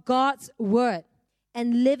of God's word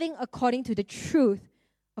and living according to the truth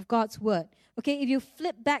of God's word. Okay, if you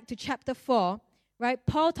flip back to chapter 4, right,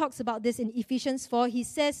 Paul talks about this in Ephesians 4. He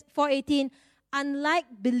says, 4:18, unlike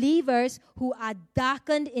believers who are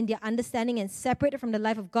darkened in their understanding and separated from the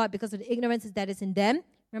life of God because of the ignorance that is in them.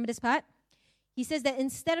 Remember this part? He says that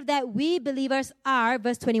instead of that, we believers are,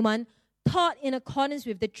 verse 21, taught in accordance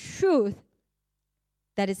with the truth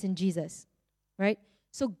that is in Jesus. Right?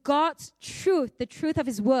 So God's truth, the truth of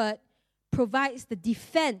his word, provides the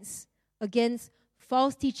defense against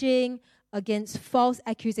false teaching, against false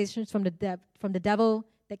accusations from the devil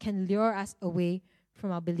that can lure us away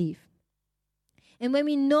from our belief. And when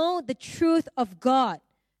we know the truth of God,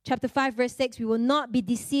 chapter 5, verse 6, we will not be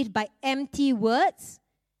deceived by empty words.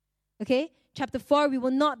 Okay? Chapter 4, we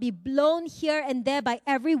will not be blown here and there by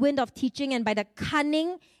every wind of teaching and by the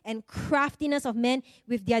cunning and craftiness of men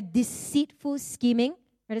with their deceitful scheming.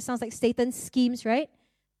 Right? It sounds like Satan's schemes, right?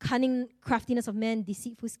 Cunning, craftiness of men,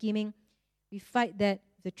 deceitful scheming. We fight that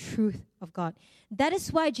with the truth of God. That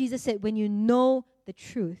is why Jesus said, when you know the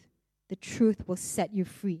truth will set you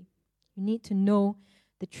free. You need to know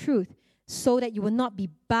the truth so that you will not be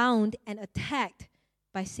bound and attacked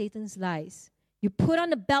by Satan's lies. You put on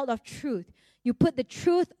the belt of truth. You put the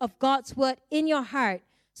truth of God's word in your heart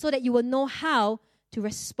so that you will know how to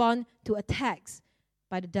respond to attacks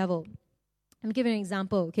by the devil. Let me give you an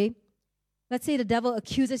example, okay? Let's say the devil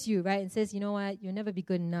accuses you, right, and says, you know what, you'll never be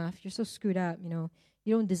good enough. You're so screwed up, you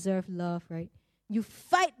don't deserve love, right? You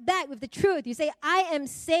fight back with the truth. You say, I am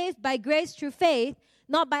saved by grace through faith,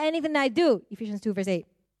 not by anything that I do. Ephesians 2, verse 8.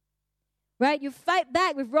 Right? You fight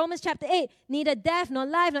back with Romans chapter 8. Neither death, nor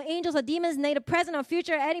life, nor angels, or demons, neither present nor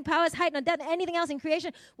future, any powers, height, nor depth, nor anything else in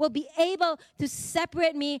creation will be able to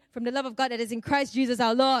separate me from the love of God that is in Christ Jesus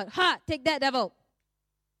our Lord. Ha! Take that, devil.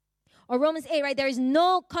 Or Romans 8, right? There is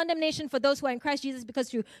no condemnation for those who are in Christ Jesus because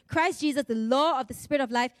through Christ Jesus, the law of the Spirit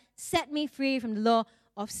of life set me free from the law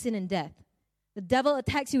of sin and death. The devil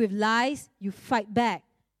attacks you with lies. You fight back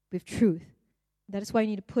with truth. That is why you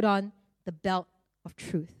need to put on the belt of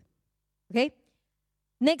truth. Okay?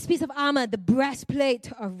 Next piece of armor, the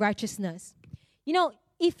breastplate of righteousness.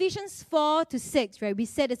 Ephesians 4-6, right? We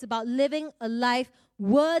said it's about living a life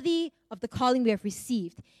worthy of the calling we have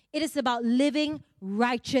received. It is about living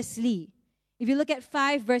righteously. If you look at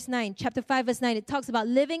chapter 5, verse 9, it talks about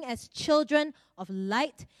living as children of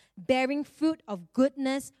light, bearing fruit of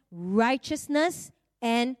goodness, righteousness,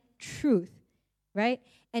 and truth, right?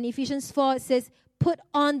 And Ephesians 4, it says, put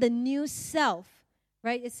on the new self,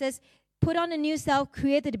 right? It says, put on a new self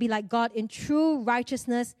created to be like God in true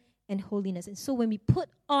righteousness and holiness. And so when we put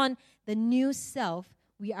on the new self,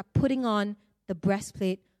 we are putting on the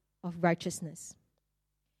breastplate of righteousness.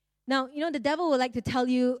 Now, the devil will like to tell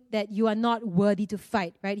you that you are not worthy to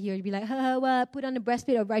fight, right? He'll be like, what? Put on the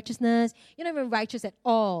breastplate of righteousness. You're not even righteous at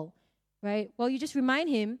all, right? Well, you just remind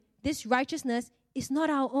him, this righteousness is not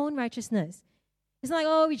our own righteousness. It's not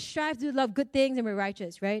like, we strive to do a lot of good things and we're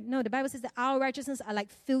righteous, right? No, the Bible says that our righteousness are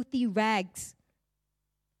like filthy rags.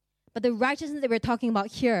 But the righteousness that we're talking about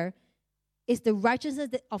here is the righteousness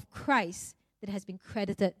of Christ that has been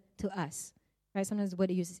credited to us, right? Sometimes the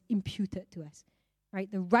word they use is imputed to us,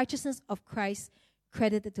 right? The righteousness of Christ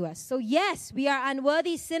credited to us. So yes, we are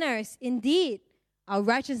unworthy sinners. Indeed, our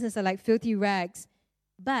righteousness are like filthy rags.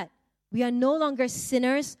 But we are no longer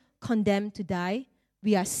sinners condemned to die.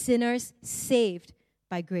 We are sinners saved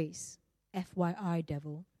by grace. FYI,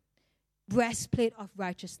 devil. Breastplate of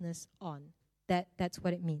righteousness on. That's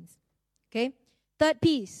what it means. Okay? Third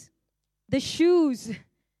piece, the shoes.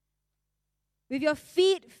 With your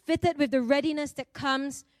feet fitted with the readiness that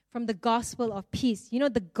comes from the gospel of peace.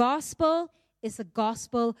 The gospel is a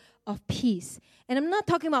gospel of peace. And I'm not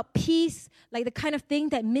talking about peace like the kind of thing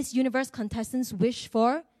that Miss Universe contestants wish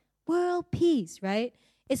for. World peace, right?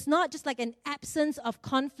 It's not just like an absence of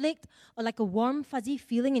conflict or like a warm, fuzzy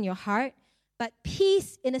feeling in your heart, but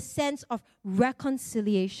peace in a sense of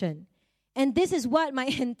reconciliation. And this is what my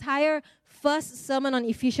entire first sermon on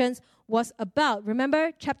Ephesians was about.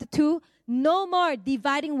 Remember, chapter 2, no more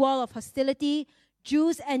dividing wall of hostility.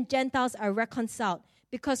 Jews and Gentiles are reconciled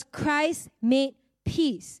because Christ made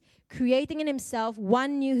peace, creating in himself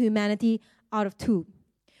one new humanity out of two.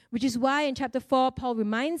 Which is why in chapter 4, Paul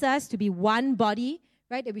reminds us to be one body,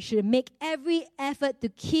 right? That we should make every effort to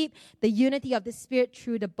keep the unity of the Spirit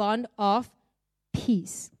through the bond of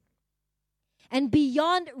peace. And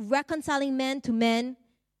beyond reconciling man to man,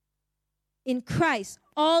 in Christ,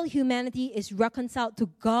 all humanity is reconciled to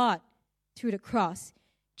God through the cross.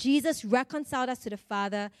 Jesus reconciled us to the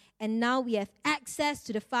Father, and now we have access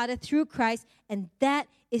to the Father through Christ, and that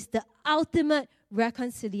is the ultimate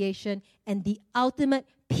reconciliation and the ultimate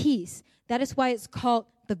peace. That is why it's called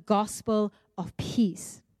the gospel of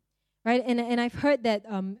peace. Right? And I've heard that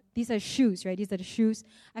these are shoes, right? These are the shoes.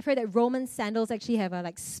 I've heard that Roman sandals actually have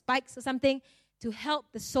like spikes or something to help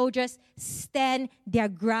the soldiers stand their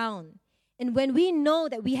ground. And when we know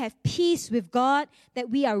that we have peace with God, that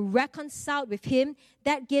we are reconciled with Him,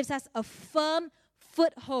 that gives us a firm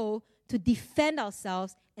foothold to defend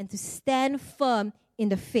ourselves and to stand firm in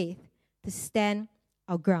the faith, to stand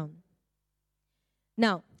our ground.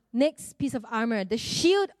 Now, next piece of armor, the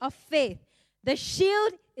shield of faith. The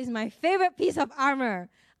shield is my favorite piece of armor.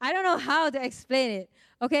 I don't know how to explain it.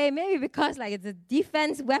 Okay, maybe because like it's a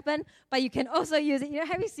defense weapon, but you can also use it. You know,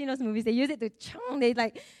 have you seen those movies? They use it to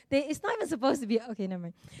it's not even supposed to be. Okay, never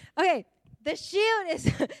mind. Okay, the shield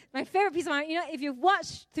is my favorite piece of armor. You know, if you've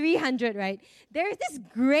watched 300, right? There is this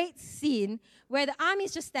great scene where the army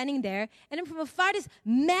is just standing there, and then from afar, this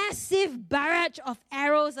massive barrage of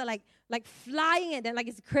arrows are like flying at them, like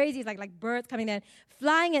it's crazy. It's like birds coming down,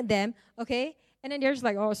 flying at them. Okay. And then they're just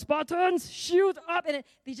like, oh, Spartans, shield up. And then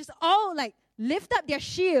they just all like lift up their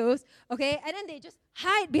shields, okay? And then they just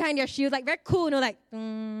hide behind their shields, like very cool, you know, like, la,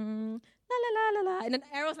 la, la, la, la. And then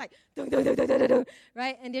arrows like, dun, dun, dun, dun, dun, dun,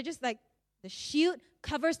 right? And they're just like, the shield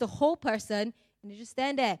covers the whole person, and they just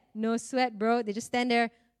stand there. No sweat, bro. They just stand there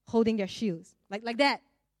holding their shields, like that.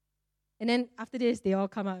 And then after this, they all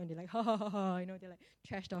come out and they're like, ha, ha, ha, ha. You know, they're like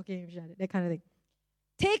trash talking, that kind of thing.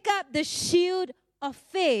 Take up the shield of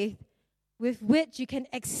faith with which you can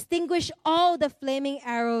extinguish all the flaming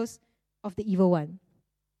arrows of the evil one.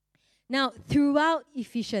 Now, throughout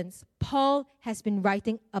Ephesians, Paul has been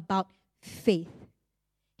writing about faith.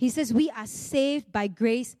 He says we are saved by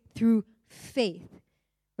grace through faith,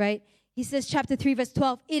 right? He says, chapter 3, verse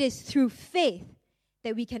 12, it is through faith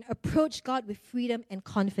that we can approach God with freedom and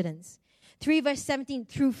confidence. 3, verse 17,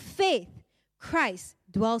 through faith, Christ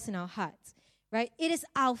dwells in our hearts, right? It is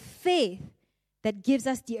our faith that gives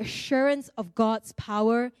us the assurance of God's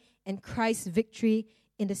power and Christ's victory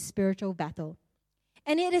in the spiritual battle.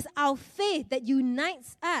 And it is our faith that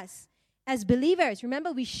unites us as believers.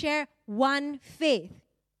 Remember, we share one faith.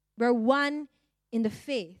 We're one in the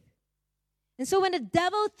faith. And so when the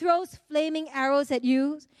devil throws flaming arrows at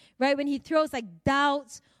you, right, when he throws like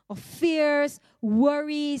doubts or fears,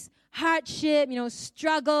 worries, hardship,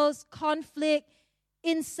 struggles, conflict,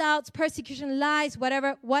 insults, persecution, lies,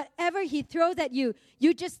 whatever he throws at you,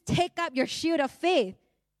 you just take up your shield of faith.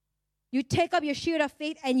 You take up your shield of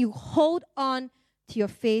faith and you hold on to your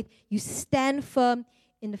faith. You stand firm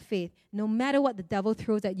in the faith. No matter what the devil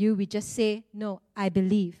throws at you, we just say, no, I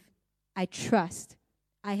believe, I trust,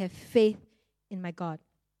 I have faith in my God.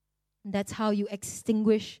 And that's how you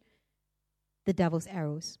extinguish the devil's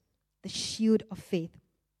arrows, the shield of faith.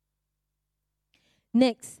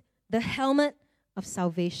 Next, the helmet of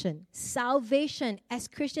salvation. Salvation, as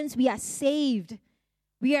Christians, we are saved.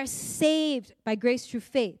 We are saved by grace through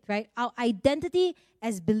faith, right? Our identity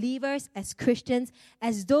as believers, as Christians,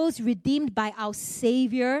 as those redeemed by our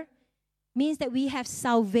Savior, means that we have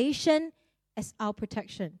salvation as our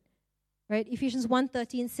protection, right? Ephesians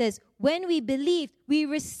 1:13 says, when we believed, we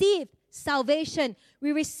received salvation.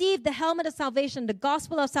 We received the helmet of salvation, the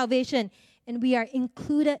gospel of salvation, and we are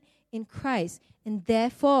included in Christ. And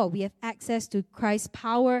therefore, we have access to Christ's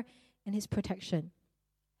power and His protection.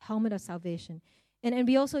 Helmet of salvation. And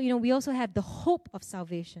we also, we also have the hope of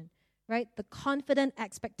salvation, right? The confident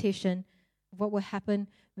expectation of what will happen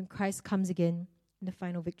when Christ comes again in the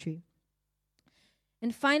final victory.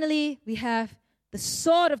 And finally, we have the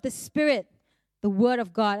sword of the Spirit, the Word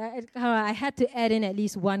of God. I had to add in at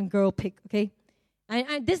least one girl pick, okay?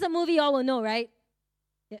 This is a movie you all will know, right?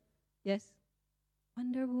 Yeah. Yes?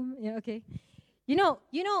 Wonder Woman? Yeah, okay. You know,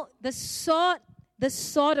 the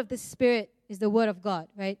sword of the Spirit is the Word of God,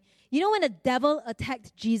 right? You know when the devil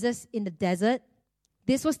attacked Jesus in the desert,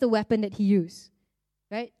 this was the weapon that he used,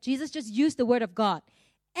 right? Jesus just used the Word of God.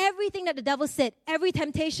 Everything that the devil said, every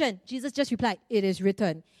temptation, Jesus just replied, it is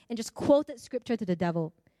written, and just quoted scripture to the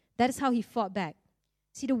devil. That is how he fought back.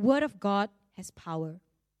 See, the Word of God has power.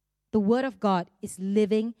 The Word of God is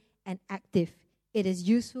living and active. It is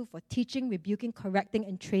useful for teaching, rebuking, correcting,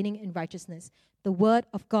 and training in righteousness. The Word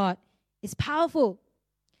of God is powerful.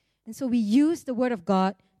 And so we use the Word of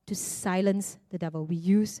God to silence the devil. We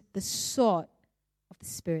use the sword of the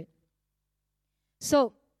Spirit.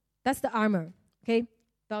 So that's the armor, okay?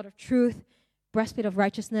 Belt of truth, breastplate of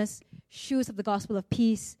righteousness, shoes of the gospel of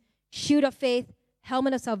peace, shield of faith,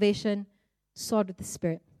 helmet of salvation, sword of the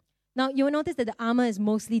Spirit. Now, you will notice that the armor is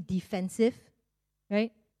mostly defensive,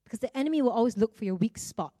 right? Because the enemy will always look for your weak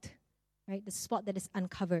spot, right? The spot that is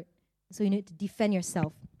uncovered. So you need to defend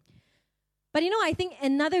yourself. But I think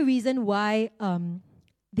another reason why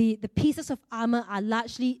the pieces of armor are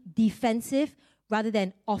largely defensive rather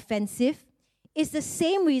than offensive is the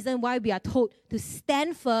same reason why we are told to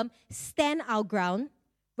stand firm, stand our ground,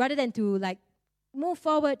 rather than to move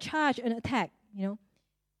forward, charge, and attack, You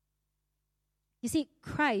see,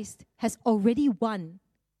 Christ has already won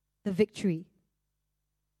the victory.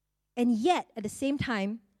 And yet, at the same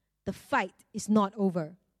time, the fight is not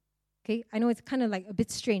over. Okay, I know it's kind of a bit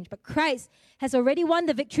strange, but Christ has already won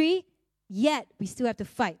the victory, yet we still have to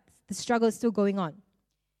fight. The struggle is still going on.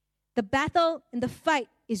 The battle and the fight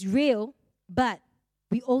is real, but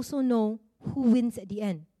we also know who wins at the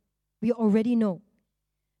end. We already know.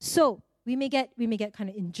 So we may get kind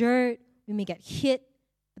of injured, we may get hit,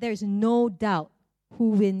 but there is no doubt who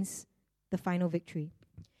wins the final victory.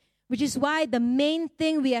 Which is why the main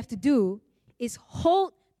thing we have to do is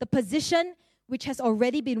hold the position which has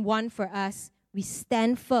already been won for us. We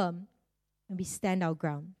stand firm and we stand our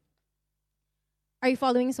ground. Are you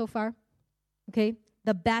following so far? Okay?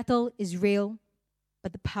 The battle is real,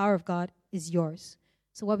 but the power of God is yours.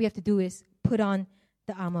 So what we have to do is put on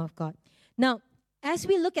the armor of God. Now, as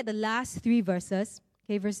we look at the last 3 verses,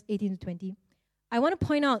 okay, verse 18 to 20, I want to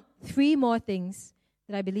point out 3 more things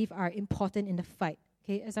that I believe are important in the fight.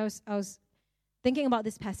 Okay, as I was thinking about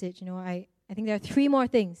this passage, I think there are 3 more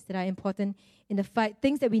things that are important in the fight,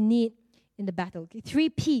 things that we need in the battle. Okay? 3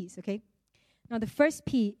 P's, okay? Now, the first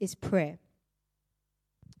P is prayer.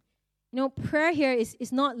 Prayer here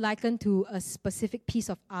is not likened to a specific piece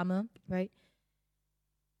of armor, right?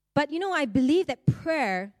 But, I believe that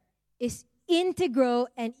prayer is integral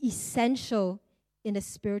and essential in the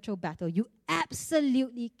spiritual battle. You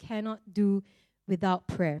absolutely cannot do without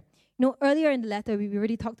prayer. Earlier in the letter, we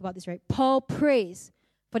already talked about this, right? Paul prays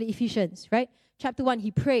for the Ephesians, right? Chapter 1, he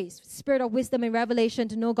prays, spirit of wisdom and revelation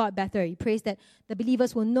to know God better. He prays that the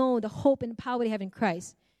believers will know the hope and the power they have in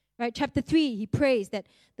Christ, right? Chapter 3, he prays that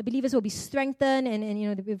the believers will be strengthened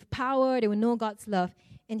and with power, they will know God's love.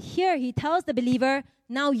 And here he tells the believer,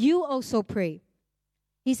 now you also pray.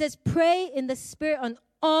 He says, pray in the Spirit on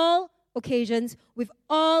all occasions with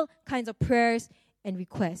all kinds of prayers and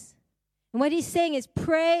requests. And what he's saying is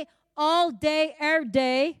pray all day, every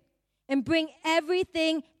day, and bring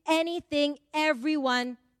everything, anything,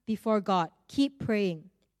 everyone before God. Keep praying.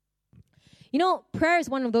 Prayer is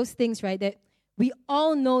one of those things, right, that we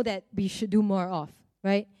all know that we should do more of,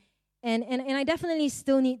 right? And I definitely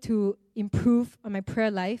still need to improve on my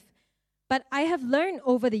prayer life. But I have learned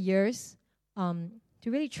over the years to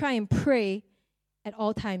really try and pray at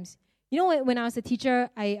all times. When I was a teacher,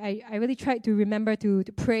 I really tried to remember to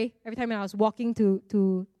pray every time when I was walking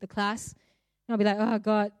to the class. I'll be like, oh,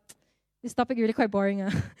 God, this topic is really quite boring.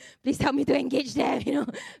 Please help me to engage them,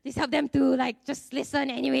 Please help them to, just listen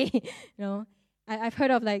anyway, I've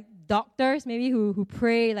heard of, doctors maybe who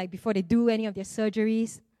pray, before they do any of their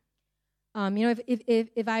surgeries.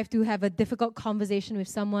 If I have to have a difficult conversation with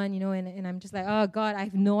someone, and I'm just like, oh, God, I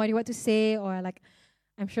have no idea what to say, or,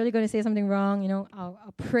 I'm surely going to say something wrong,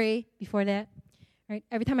 I'll pray before that, right?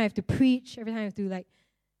 Every time I have to preach, every time I have to,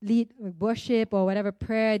 lead worship or whatever,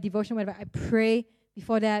 prayer, devotion, whatever, I pray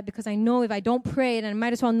before that because I know if I don't pray, then I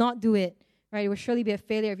might as well not do it, right? It will surely be a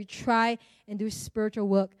failure if you try and do spiritual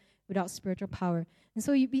work without spiritual power. And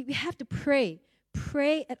so we have to pray.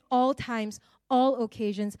 Pray at all times, all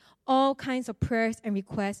occasions, all kinds of prayers and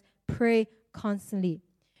requests. Pray constantly.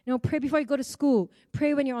 Pray before you go to school.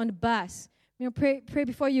 Pray when you're on the bus. Pray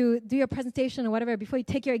before you do your presentation or whatever, before you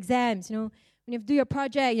take your exams, when you do your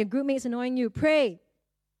project, your group mates annoying you, pray.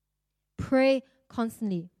 Pray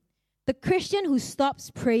constantly. The Christian who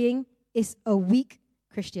stops praying is a weak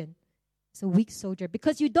Christian. It's a weak soldier.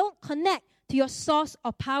 Because you don't connect to your source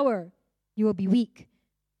of power, you will be weak.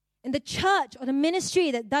 And the church or the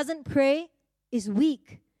ministry that doesn't pray is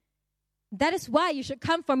weak. That is why you should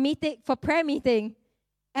come for prayer meeting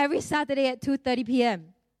every Saturday at 2:30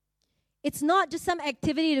 p.m. It's not just some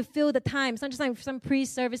activity to fill the time. It's not just some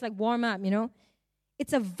pre-service warm-up,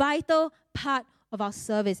 It's a vital part of our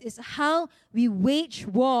service. It's how we wage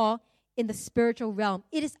war in the spiritual realm.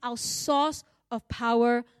 It is our source of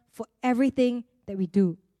power for everything that we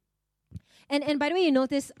do. And by the way, you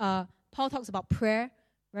notice Paul talks about prayer,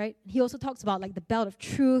 right? He also talks about the belt of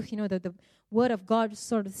truth, the word of God,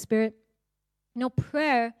 sort of the Spirit.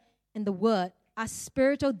 Prayer and the word are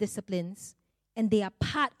spiritual disciplines, and they are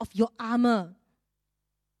part of your armor.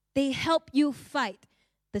 They help you fight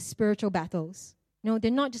the spiritual battles. You know,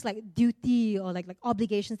 they're not just like duty or like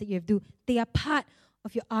obligations that you have to do. They are part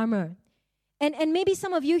of your armor. And maybe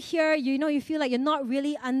some of you here, you feel like you're not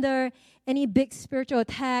really under any big spiritual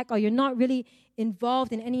attack, or you're not really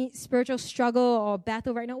involved in any spiritual struggle or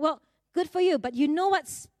battle right now. Well, good for you. But you know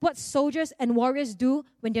what soldiers and warriors do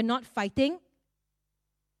when they're not fighting?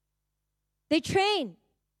 They train,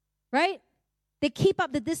 right? They keep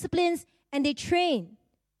up the disciplines and they train.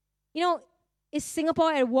 You know, is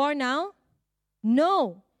Singapore at war now?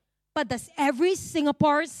 No. But does every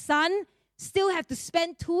Singapore's son still have to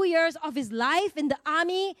spend 2 years of his life in the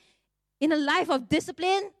army, in a life of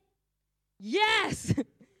discipline? Yes!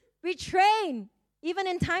 We train, even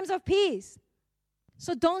in times of peace.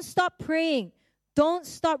 So don't stop praying. Don't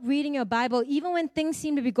stop reading your Bible. Even when things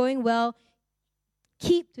seem to be going well,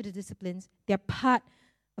 keep to the disciplines. They're part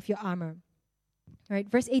of your armor. All right,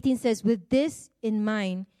 verse 18 says, with this in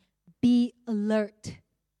mind, be alert,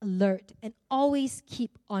 and always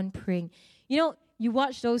keep on praying. You know, you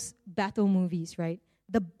watch those battle movies, right?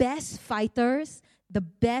 The best fighters, the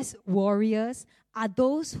best warriors are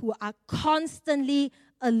those who are constantly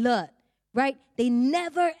alert, right? They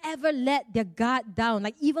never ever let their guard down,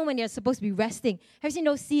 like even when they're supposed to be resting. Have you seen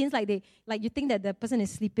those scenes like you think that the person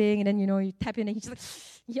is sleeping and then you tap in and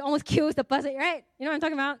he almost kills the person, right? You know what I'm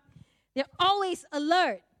talking about? They're always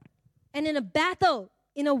alert. And in a battle,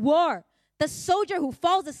 in a war, the soldier who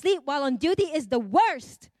falls asleep while on duty is the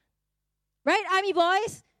worst. Right, army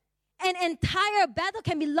boys? An entire battle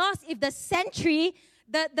can be lost if the sentry,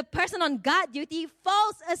 the person on guard duty,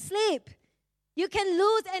 falls asleep. You can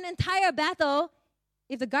lose an entire battle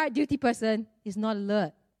if the guard duty person is not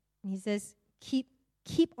alert. And he says, keep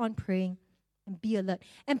on praying and be alert.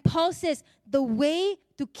 And Paul says, the way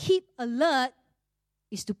to keep alert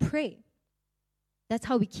is to pray. That's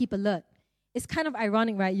how we keep alert. It's kind of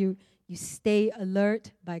ironic, right? You stay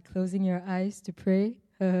alert by closing your eyes to pray,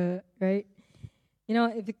 right? You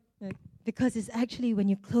know, because it's actually when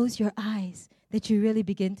you close your eyes that you really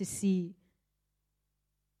begin to see.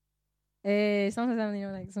 Sometimes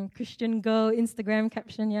I'm, like some Christian girl Instagram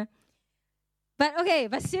caption, yeah.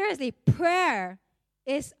 But seriously, prayer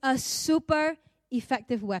is a super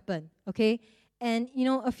effective weapon, okay? And,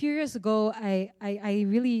 a few years ago, I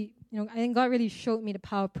really, I think God really showed me the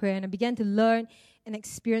power of prayer, and I began to learn and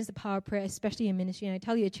experience the power of prayer, especially in ministry. And I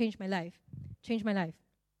tell you, it changed my life.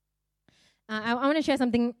 I want to share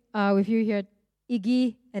something with you here.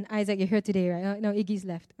 Iggy and Isaac, you're here today, right? No, Iggy's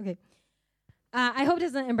left. Okay. I hope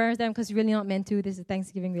this doesn't embarrass them because you're really not meant to. This is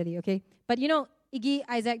Thanksgiving, really, okay? But Iggy,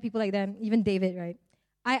 Isaac, people like them, even David, right?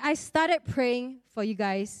 I started praying for you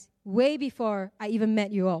guys way before I even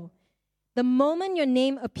met you all. The moment your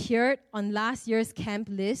name appeared on last year's camp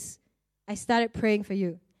list, I started praying for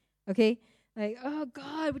you, okay? Like, oh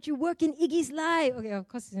God, would you work in Iggy's life? Okay, of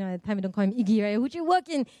course, at the time I don't call him Iggy, right? Would you work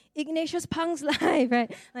in Ignatius Pang's life,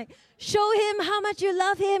 right? Like, show him how much you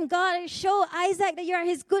love him, God. Show Isaac that you are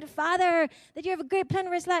his good father, that you have a great plan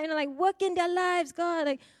for his life. Like, work in their lives, God.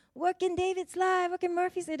 Like, work in David's life, work in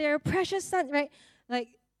Murphy's life. They're precious sons, right? Like,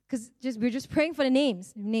 because we're just praying for the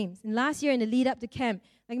names. And last year in the lead up to camp,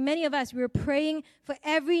 like many of us, we were praying for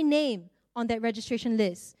every name on that registration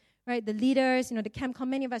list. Right, the leaders, the camp,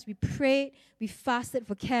 many of us, we prayed, we fasted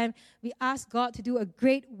for camp, we asked God to do a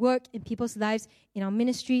great work in people's lives, in our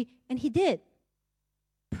ministry, and He did.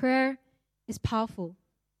 Prayer is powerful,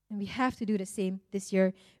 and we have to do the same this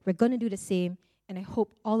year. We're going to do the same, and I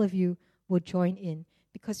hope all of you will join in,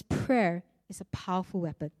 because prayer is a powerful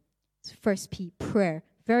weapon. It's first P, prayer,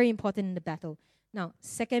 very important in the battle. Now,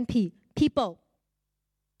 second P, people.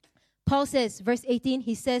 Paul says, verse 18,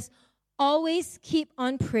 he says, always keep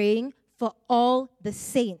on praying for all the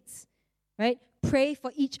saints, right? Pray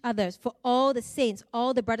for each other, for all the saints,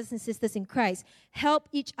 all the brothers and sisters in Christ. Help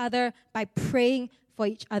each other by praying for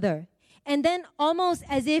each other. And then almost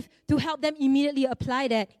as if to help them immediately apply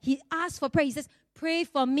that, he asks for prayer. He says, pray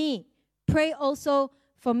for me. Pray also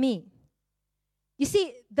for me. You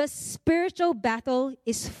see, the spiritual battle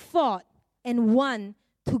is fought and won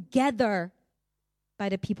together by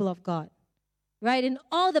the people of God. Right? In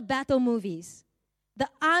all the battle movies, the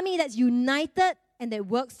army that's united and that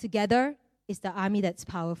works together is the army that's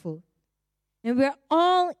powerful. And we're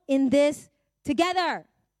all in this together.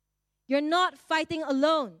 You're not fighting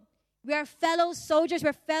alone. We are fellow soldiers,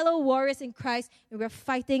 we're fellow warriors in Christ, and we're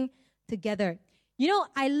fighting together.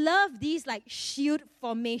 I love these like shield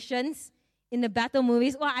formations in the battle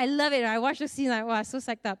movies. Wow, I love it. I watch the scene like, wow, so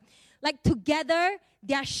psyched up. Like together,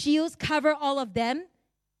 their shields cover all of them.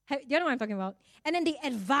 Do you know what I'm talking about? And then they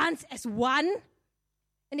advance as one.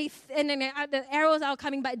 And then the arrows are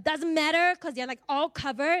coming, but it doesn't matter because they're like all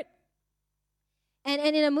covered. And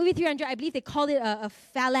in a movie 300, I believe they called it a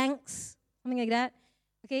phalanx, something like that.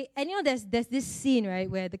 Okay, and there's this scene, right,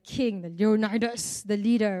 where the king, the Leonidas, the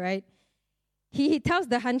leader, right, he tells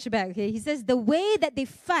the hunchback, okay, he says, the way that they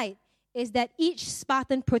fight is that each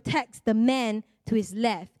Spartan protects the man to his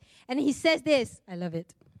left. And he says this, I love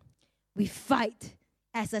it. We fight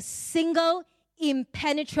as a single,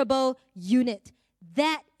 impenetrable unit.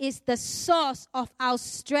 That is the source of our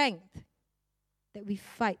strength, that we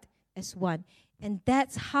fight as one. And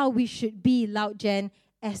that's how we should be, Loud Gen,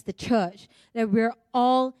 as the church, that we're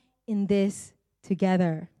all in this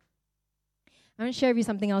together. I want to share with you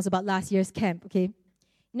something else about last year's camp, okay?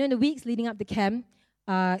 In the weeks leading up to camp,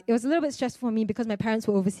 it was a little bit stressful for me because my parents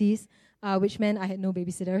were overseas, which meant I had no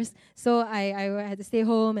babysitters. So I had to stay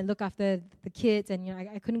home and look after the kids, and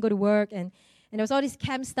I couldn't go to work, and there was all this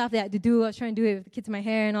camp stuff that I had to do. I was trying to do it with the kids in my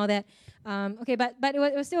hair and all that. But it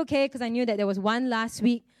was still okay because I knew that there was one last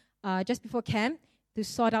week just before camp to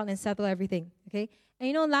sort out and settle everything, okay?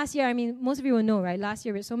 And last year, most of you will know, right? Last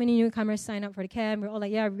year, with so many newcomers signed up for the camp, we're all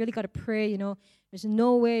like, yeah, we really got to pray, There's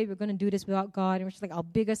no way we're going to do this without God. And it was like our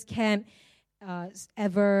biggest camp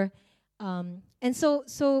ever. And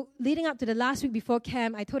so leading up to the last week before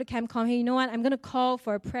camp, I told the camp com, hey, you know what? I'm going to call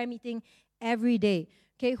for a prayer meeting every day.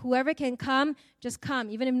 Okay, whoever can come, just come.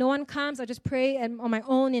 Even if no one comes, I'll just pray on my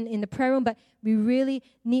own in the prayer room. But we really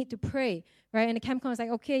need to pray, right? And the camp com was like,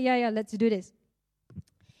 okay, yeah, let's do this.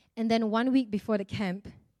 And then 1 week before the camp,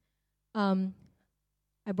 I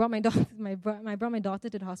brought my daughter. I brought my daughter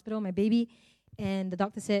to the hospital, my baby, and the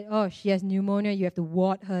doctor said, "Oh, she has pneumonia. You have to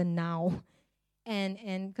ward her now." And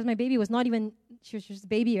because my baby was not even, she was just a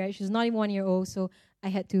baby, right? She was not even 1 year old, so I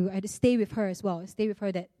had to stay with her as well. Stay with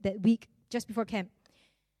her that week just before camp.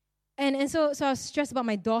 And so I was stressed about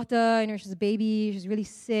my daughter. She's a baby. She was really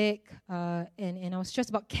sick, and I was stressed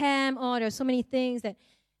about camp. Oh, there were so many things that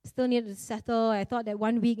still needed to settle. I thought that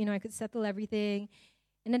 1 week, I could settle everything.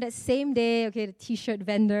 And then that same day, okay, the T-shirt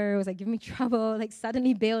vendor was like giving me trouble, like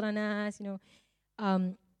suddenly bailed on us,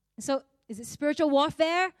 So is it spiritual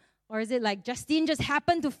warfare? Or is it like Justine just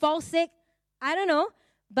happened to fall sick? I don't know.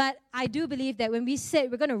 But I do believe that when we said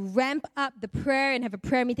we're going to ramp up the prayer and have a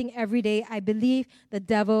prayer meeting every day, I believe the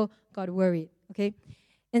devil got worried, okay?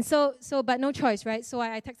 And so but no choice, right? So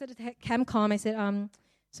I texted the CamCom. I said,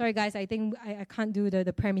 sorry, guys, I think I can't do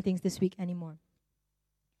the prayer meetings this week anymore.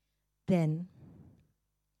 Then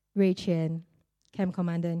Ray Chen, camp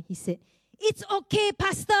commander, and he said, it's okay,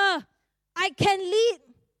 Pastor. I can lead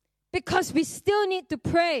because we still need to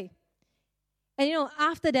pray. And,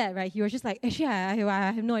 after that, right, he was just like, actually, I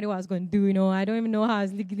have no idea what I was going to do, I don't even know how I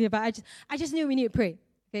was leading, but I just knew we need to pray,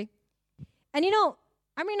 okay? And,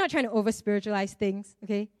 I'm really not trying to over-spiritualize things,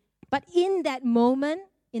 okay? But in that moment,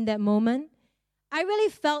 I really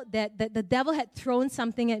felt that the devil had thrown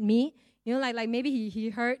something at me, like maybe he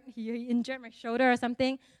injured my shoulder or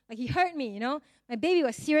something. Like he hurt me, My baby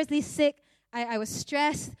was seriously sick. I was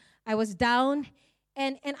stressed. I was down.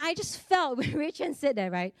 And I just felt, when Rachel said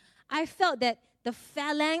that, right, I felt that the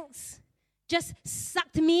phalanx just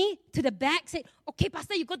sucked me to the back, said, okay,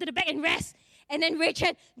 Pastor, you go to the back and rest. And then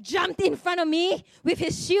Rachel jumped in front of me with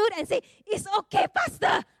his shield and said, it's okay,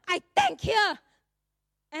 Pastor, I thank you.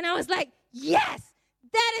 And I was like, yes,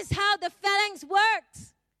 that is how the phalanx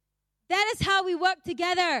works. That is how we work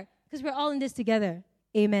together, because we're all in this together.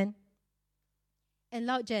 Amen. And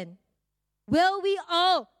Loud Gen, will we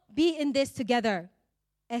all be in this together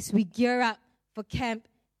as we gear up for camp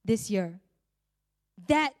this year?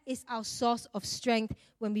 That is our source of strength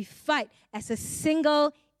when we fight as a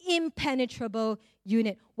single, impenetrable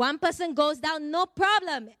unit. One person goes down, no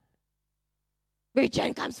problem.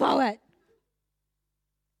 Rachel comes forward.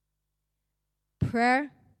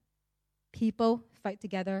 Prayer, people fight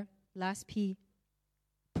together. Last P,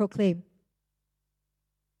 proclaim.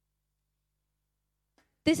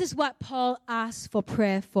 This is what Paul asked for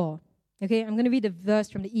prayer for. Okay, I'm going to read the verse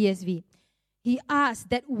from the ESV. He asked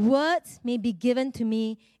that words may be given to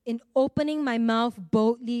me in opening my mouth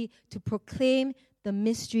boldly to proclaim the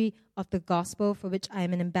mystery of the gospel, for which I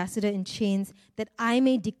am an ambassador in chains, that I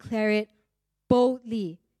may declare it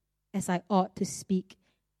boldly as I ought to speak.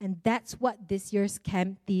 And that's what this year's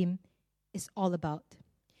camp theme is all about.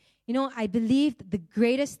 I believe that the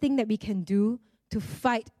greatest thing that we can do to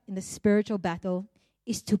fight in the spiritual battle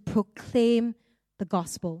is to proclaim the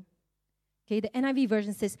gospel. Okay, the NIV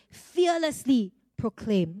version says, fearlessly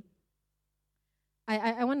proclaim.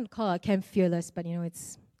 I want to call our camp fearless, but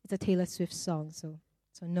it's a Taylor Swift song, so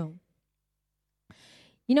no.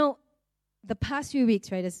 The past few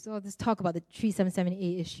weeks, right, there's all this talk about the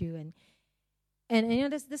 3778 issue, And you know,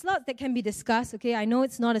 there's lots that can be discussed, okay? I know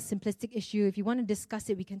it's not a simplistic issue. If you want to discuss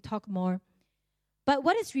it, we can talk more. But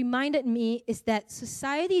what it's reminded me is that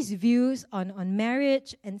society's views on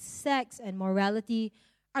marriage and sex and morality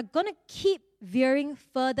are going to keep veering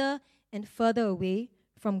further and further away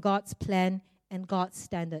from God's plan and God's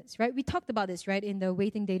standards, right? We talked about this, right, in the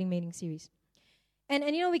Waiting, Dating, Mating series. And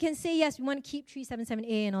you know, we can say, yes, we want to keep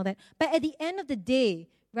 377A and all that. But at the end of the day,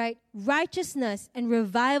 right, righteousness and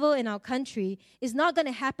revival in our country is not going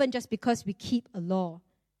to happen just because we keep a law.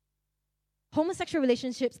 Homosexual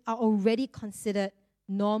relationships are already considered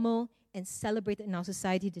normal and celebrated in our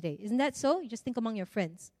society today. Isn't that so? You just think among your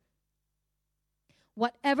friends.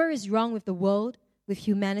 Whatever is wrong with the world, with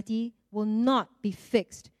humanity, will not be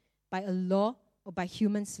fixed by a law or by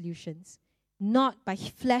human solutions, not by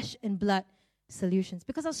flesh and blood solutions.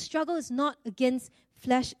 Because our struggle is not against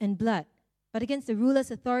flesh and blood, but against the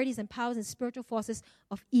rulers, authorities, and powers and spiritual forces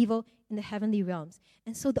of evil in the heavenly realms.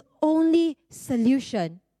 And so the only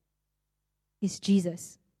solution is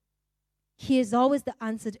Jesus. He is always the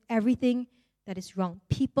answer to everything that is wrong.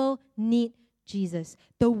 People need Jesus.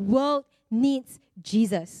 The world needs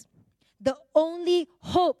Jesus. The only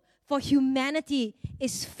hope for humanity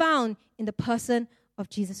is found in the person of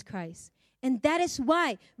Jesus Christ. And that is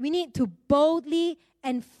why we need to boldly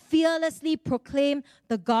and fearlessly proclaim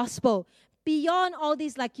the gospel. Beyond all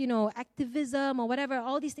these, activism or whatever,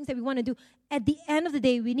 all these things that we want to do, at the end of the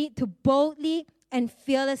day, we need to boldly and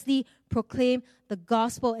fearlessly proclaim the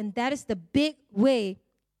gospel. And that is the big way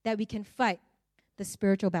that we can fight the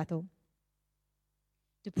spiritual battle.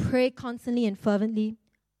 To pray constantly and fervently,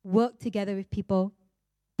 work together with people,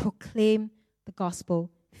 proclaim the gospel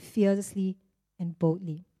fearlessly and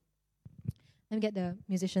boldly. Let me get the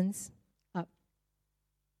musicians up.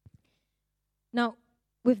 Now,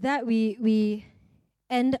 with that, we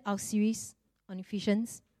end our series on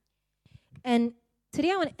Ephesians. And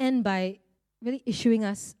today I want to end by really issuing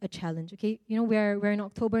us a challenge, okay? You know, we're in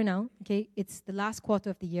October now, okay? It's the last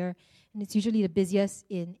quarter of the year, and it's usually the busiest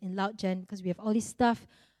in Loud Gen because we have all this stuff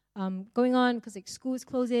going on because school is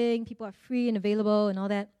closing, people are free and available and all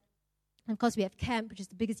that. And of course, we have camp, which is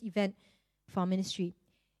the biggest event for our ministry.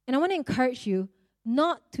 And I want to encourage you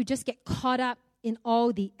not to just get caught up in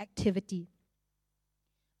all the activity,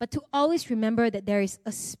 but to always remember that there is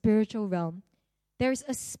a spiritual realm. There is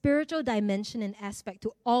a spiritual dimension and aspect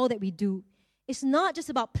to all that we do. It's not just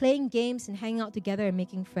about playing games and hanging out together and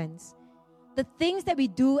making friends. The things that we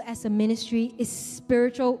do as a ministry is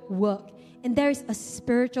spiritual work, and there is a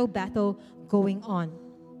spiritual battle going on.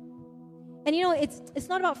 And you know, it's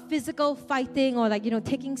not about physical fighting or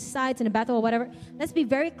taking sides in a battle or whatever. Let's be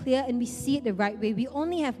very clear and we see it the right way. We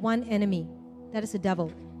only have one enemy. That is the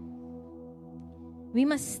devil. We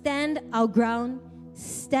must stand our ground,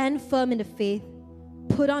 stand firm in the faith,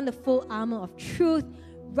 put on the full armor of truth,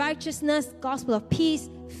 righteousness, gospel of peace,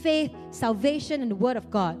 faith, salvation, and the word of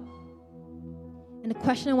God. And the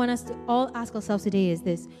question I want us to all ask ourselves today is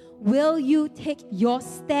this: will you take your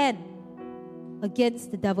stand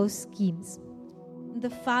against the devil's schemes? The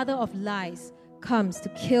father of lies comes to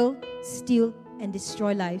kill, steal, and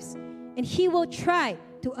destroy lives. And he will try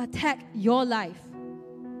to attack your life,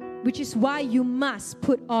 which is why you must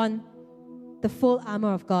put on the full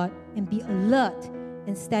armor of God and be alert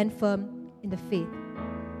and stand firm in the faith.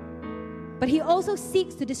 But he also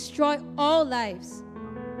seeks to destroy all lives.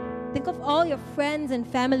 Think of all your friends and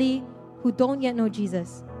family who don't yet know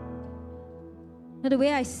Jesus. Now, the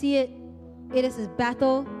way I see it, it is a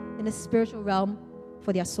battle in the spiritual realm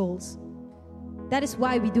for their souls. That is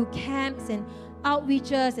why we do camps and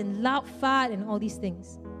outreaches and Loud Fart and all these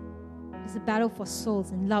things. It's a battle for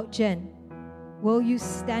souls in Loud Gen. Will you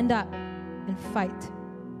stand up and fight?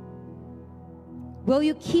 Will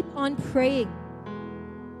you keep on praying?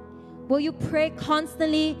 Will you pray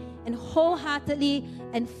constantly and wholeheartedly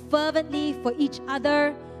and fervently for each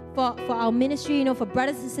other, for our ministry, for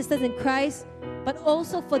brothers and sisters in Christ, but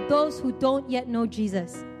also for those who don't yet know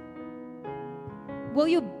Jesus? Will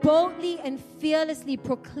you boldly and fearlessly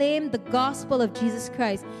proclaim the gospel of Jesus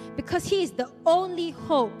Christ? Because he is the only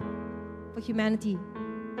hope for humanity.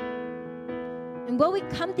 And will we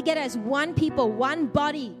come together as one people, one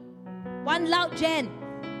body, one Loud Gen?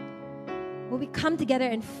 Will we come together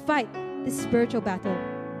and fight this spiritual battle?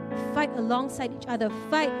 Fight alongside each other.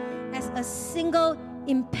 Fight as a single,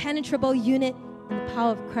 impenetrable unit in the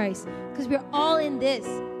power of Christ. Because we're all in this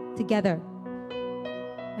together.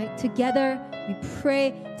 Right? Together we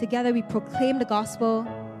pray, together we proclaim the gospel,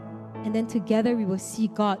 and then together we will see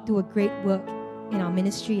God do a great work in our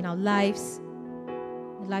ministry, in our lives,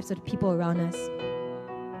 in the lives of the people around us.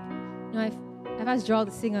 I've asked Joel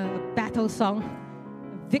to sing a battle song,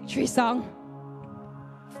 a victory song.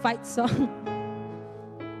 fight song.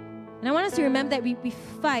 And I want us to remember that we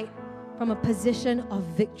fight from a position of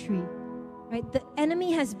victory. Right? The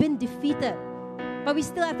enemy has been defeated, but we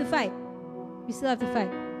still have to fight. We still have to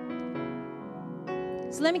fight.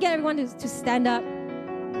 So let me get everyone to stand up.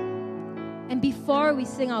 And before we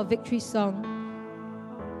sing our victory song,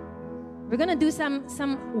 we're going to do some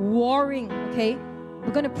warring, okay?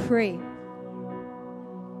 We're going to pray.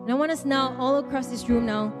 And I want us now, all across this room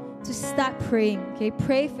now, to start praying, okay?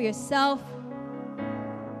 Pray for yourself.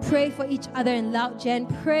 Pray for each other in Loud Gen.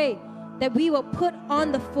 Pray that we will put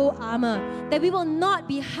on the full armor, that we will not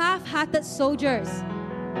be half-hearted soldiers,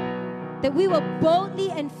 that we will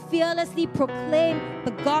boldly and fearlessly proclaim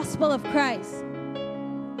the gospel of Christ.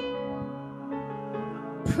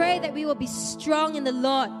 Pray that we will be strong in the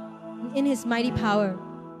Lord and in His mighty power.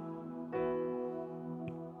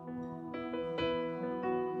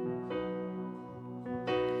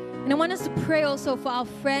 And I want us to pray also for our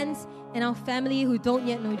friends and our family who don't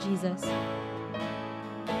yet know Jesus.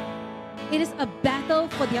 It is a battle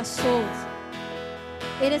for their souls.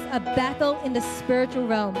 It is a battle in the spiritual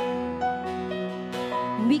realm.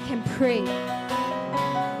 And we can pray.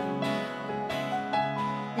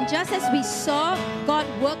 And just as we saw God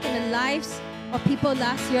work in the lives of people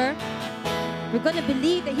last year, we're going to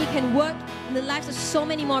believe that He can work in the lives of so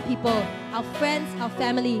many more people, our friends, our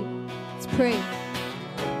family. Let's pray.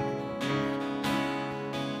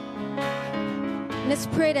 And let's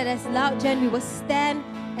pray that as Loud Gen, we will stand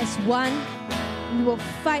as one, and we will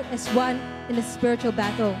fight as one in the spiritual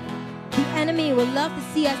battle. The enemy will love to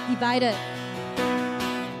see us divided,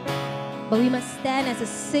 but we must stand as a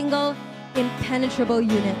single, impenetrable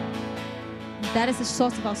unit. That is the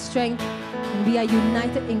source of our strength, and we are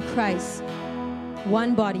united in Christ.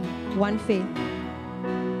 One body, one faith.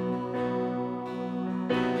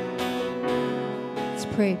 Let's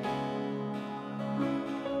pray.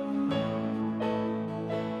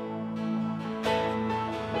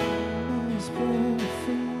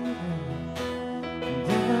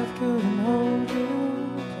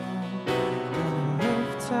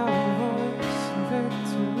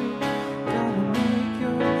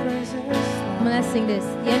 Sing this.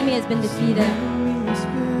 The enemy has been defeated.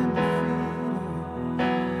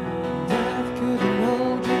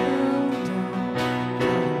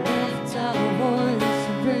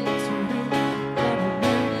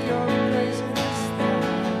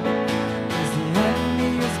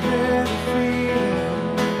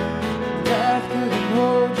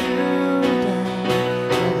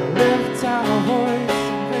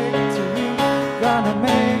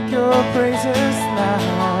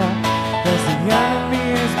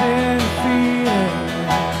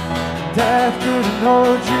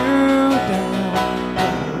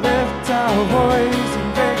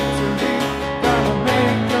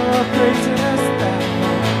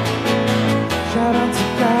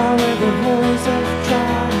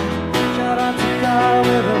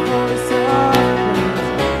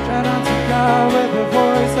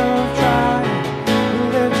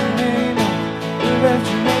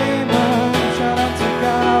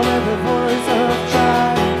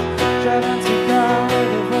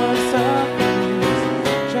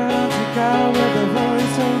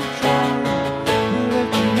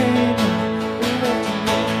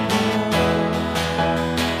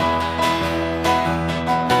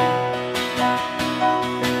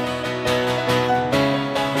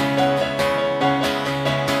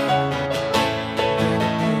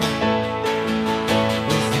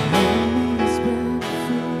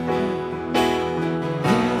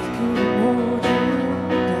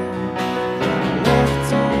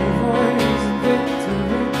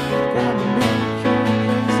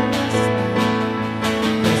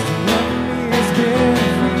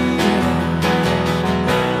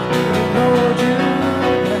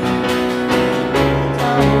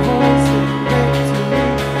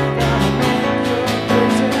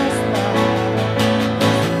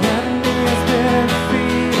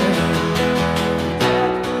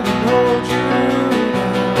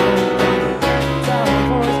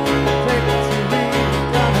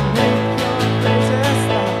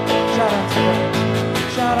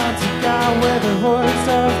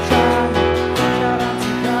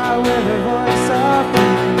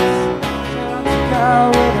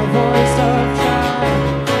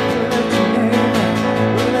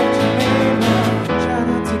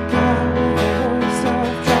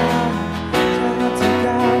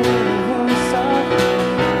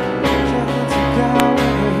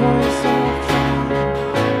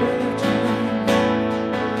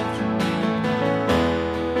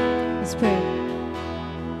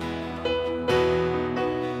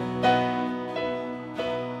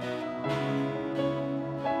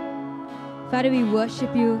 Father, we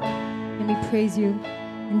worship you and we praise you.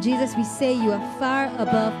 And Jesus, we say you are far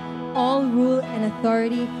above all rule and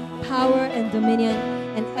authority, power and dominion,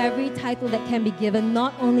 and every title that can be given,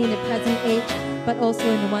 not only in the present age, but also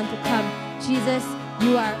in the one to come. Jesus,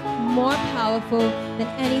 you are more powerful than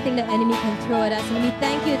anything the enemy can throw at us. And we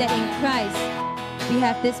thank you that in Christ, we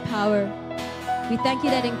have this power. We thank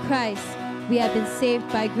you that in Christ, we have been saved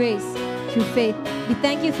by grace through faith. We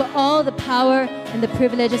thank you for all the power and the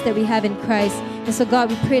privileges that we have in Christ. And so, God,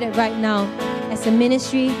 we pray that right now, as a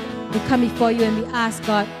ministry, we come before you and we ask,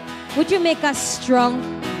 God, would you make us strong?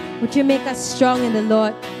 Would you make us strong in the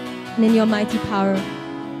Lord and in your mighty power?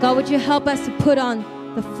 God, would you help us to put on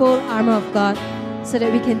the full armor of God so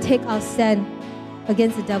that we can take our stand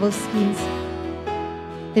against the devil's schemes,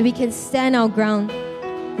 that we can stand our ground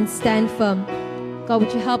and stand firm. God,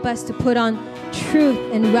 would you help us to put on truth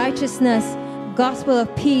and righteousness, gospel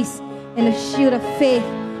of peace, and the shield of faith,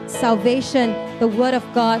 salvation, the word of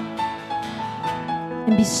God,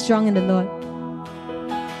 and be strong in the Lord.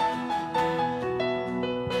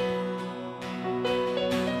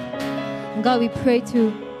 And God, we pray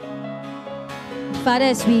to Father,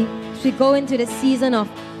 as we go into the season of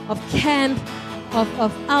camp,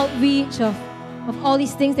 of outreach, of all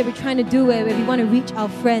these things that we're trying to do where we want to reach our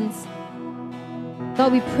friends.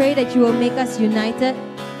 God, we pray that you will make us united,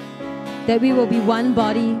 that we will be one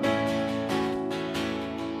body,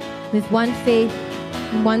 with one faith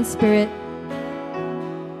and one spirit.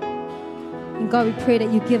 And God, we pray that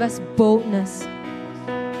you give us boldness,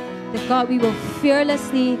 that God, we will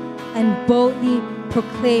fearlessly and boldly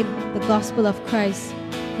proclaim the gospel of Christ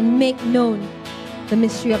and make known the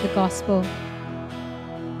mystery of the gospel.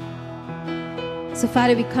 So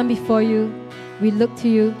Father, we come before you, we look to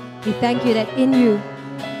you, we thank you that in you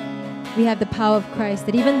we have the power of Christ,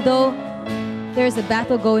 that even though there is a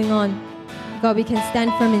battle going on, God, we can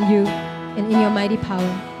stand firm in you and in your mighty power.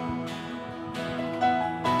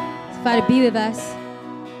 So Father, be with us,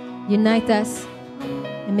 unite us,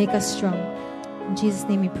 and make us strong. In Jesus'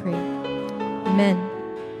 name we pray. Amen.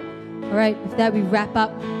 All right, with that, we wrap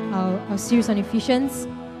up our series on Ephesians.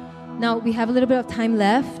 Now, we have a little bit of time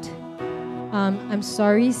left. I'm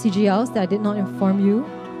sorry, CGLs, that I did not inform you.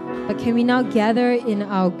 But can we now gather in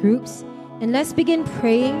our groups and let's begin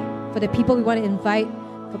praying for the people we want to invite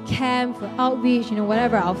for camp, for outreach,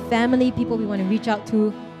 whatever, our family, people we want to reach out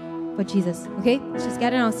to for Jesus. Okay? Let's just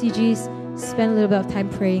gather in our CGs, spend a little bit of time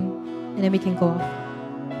praying, and then we can go off.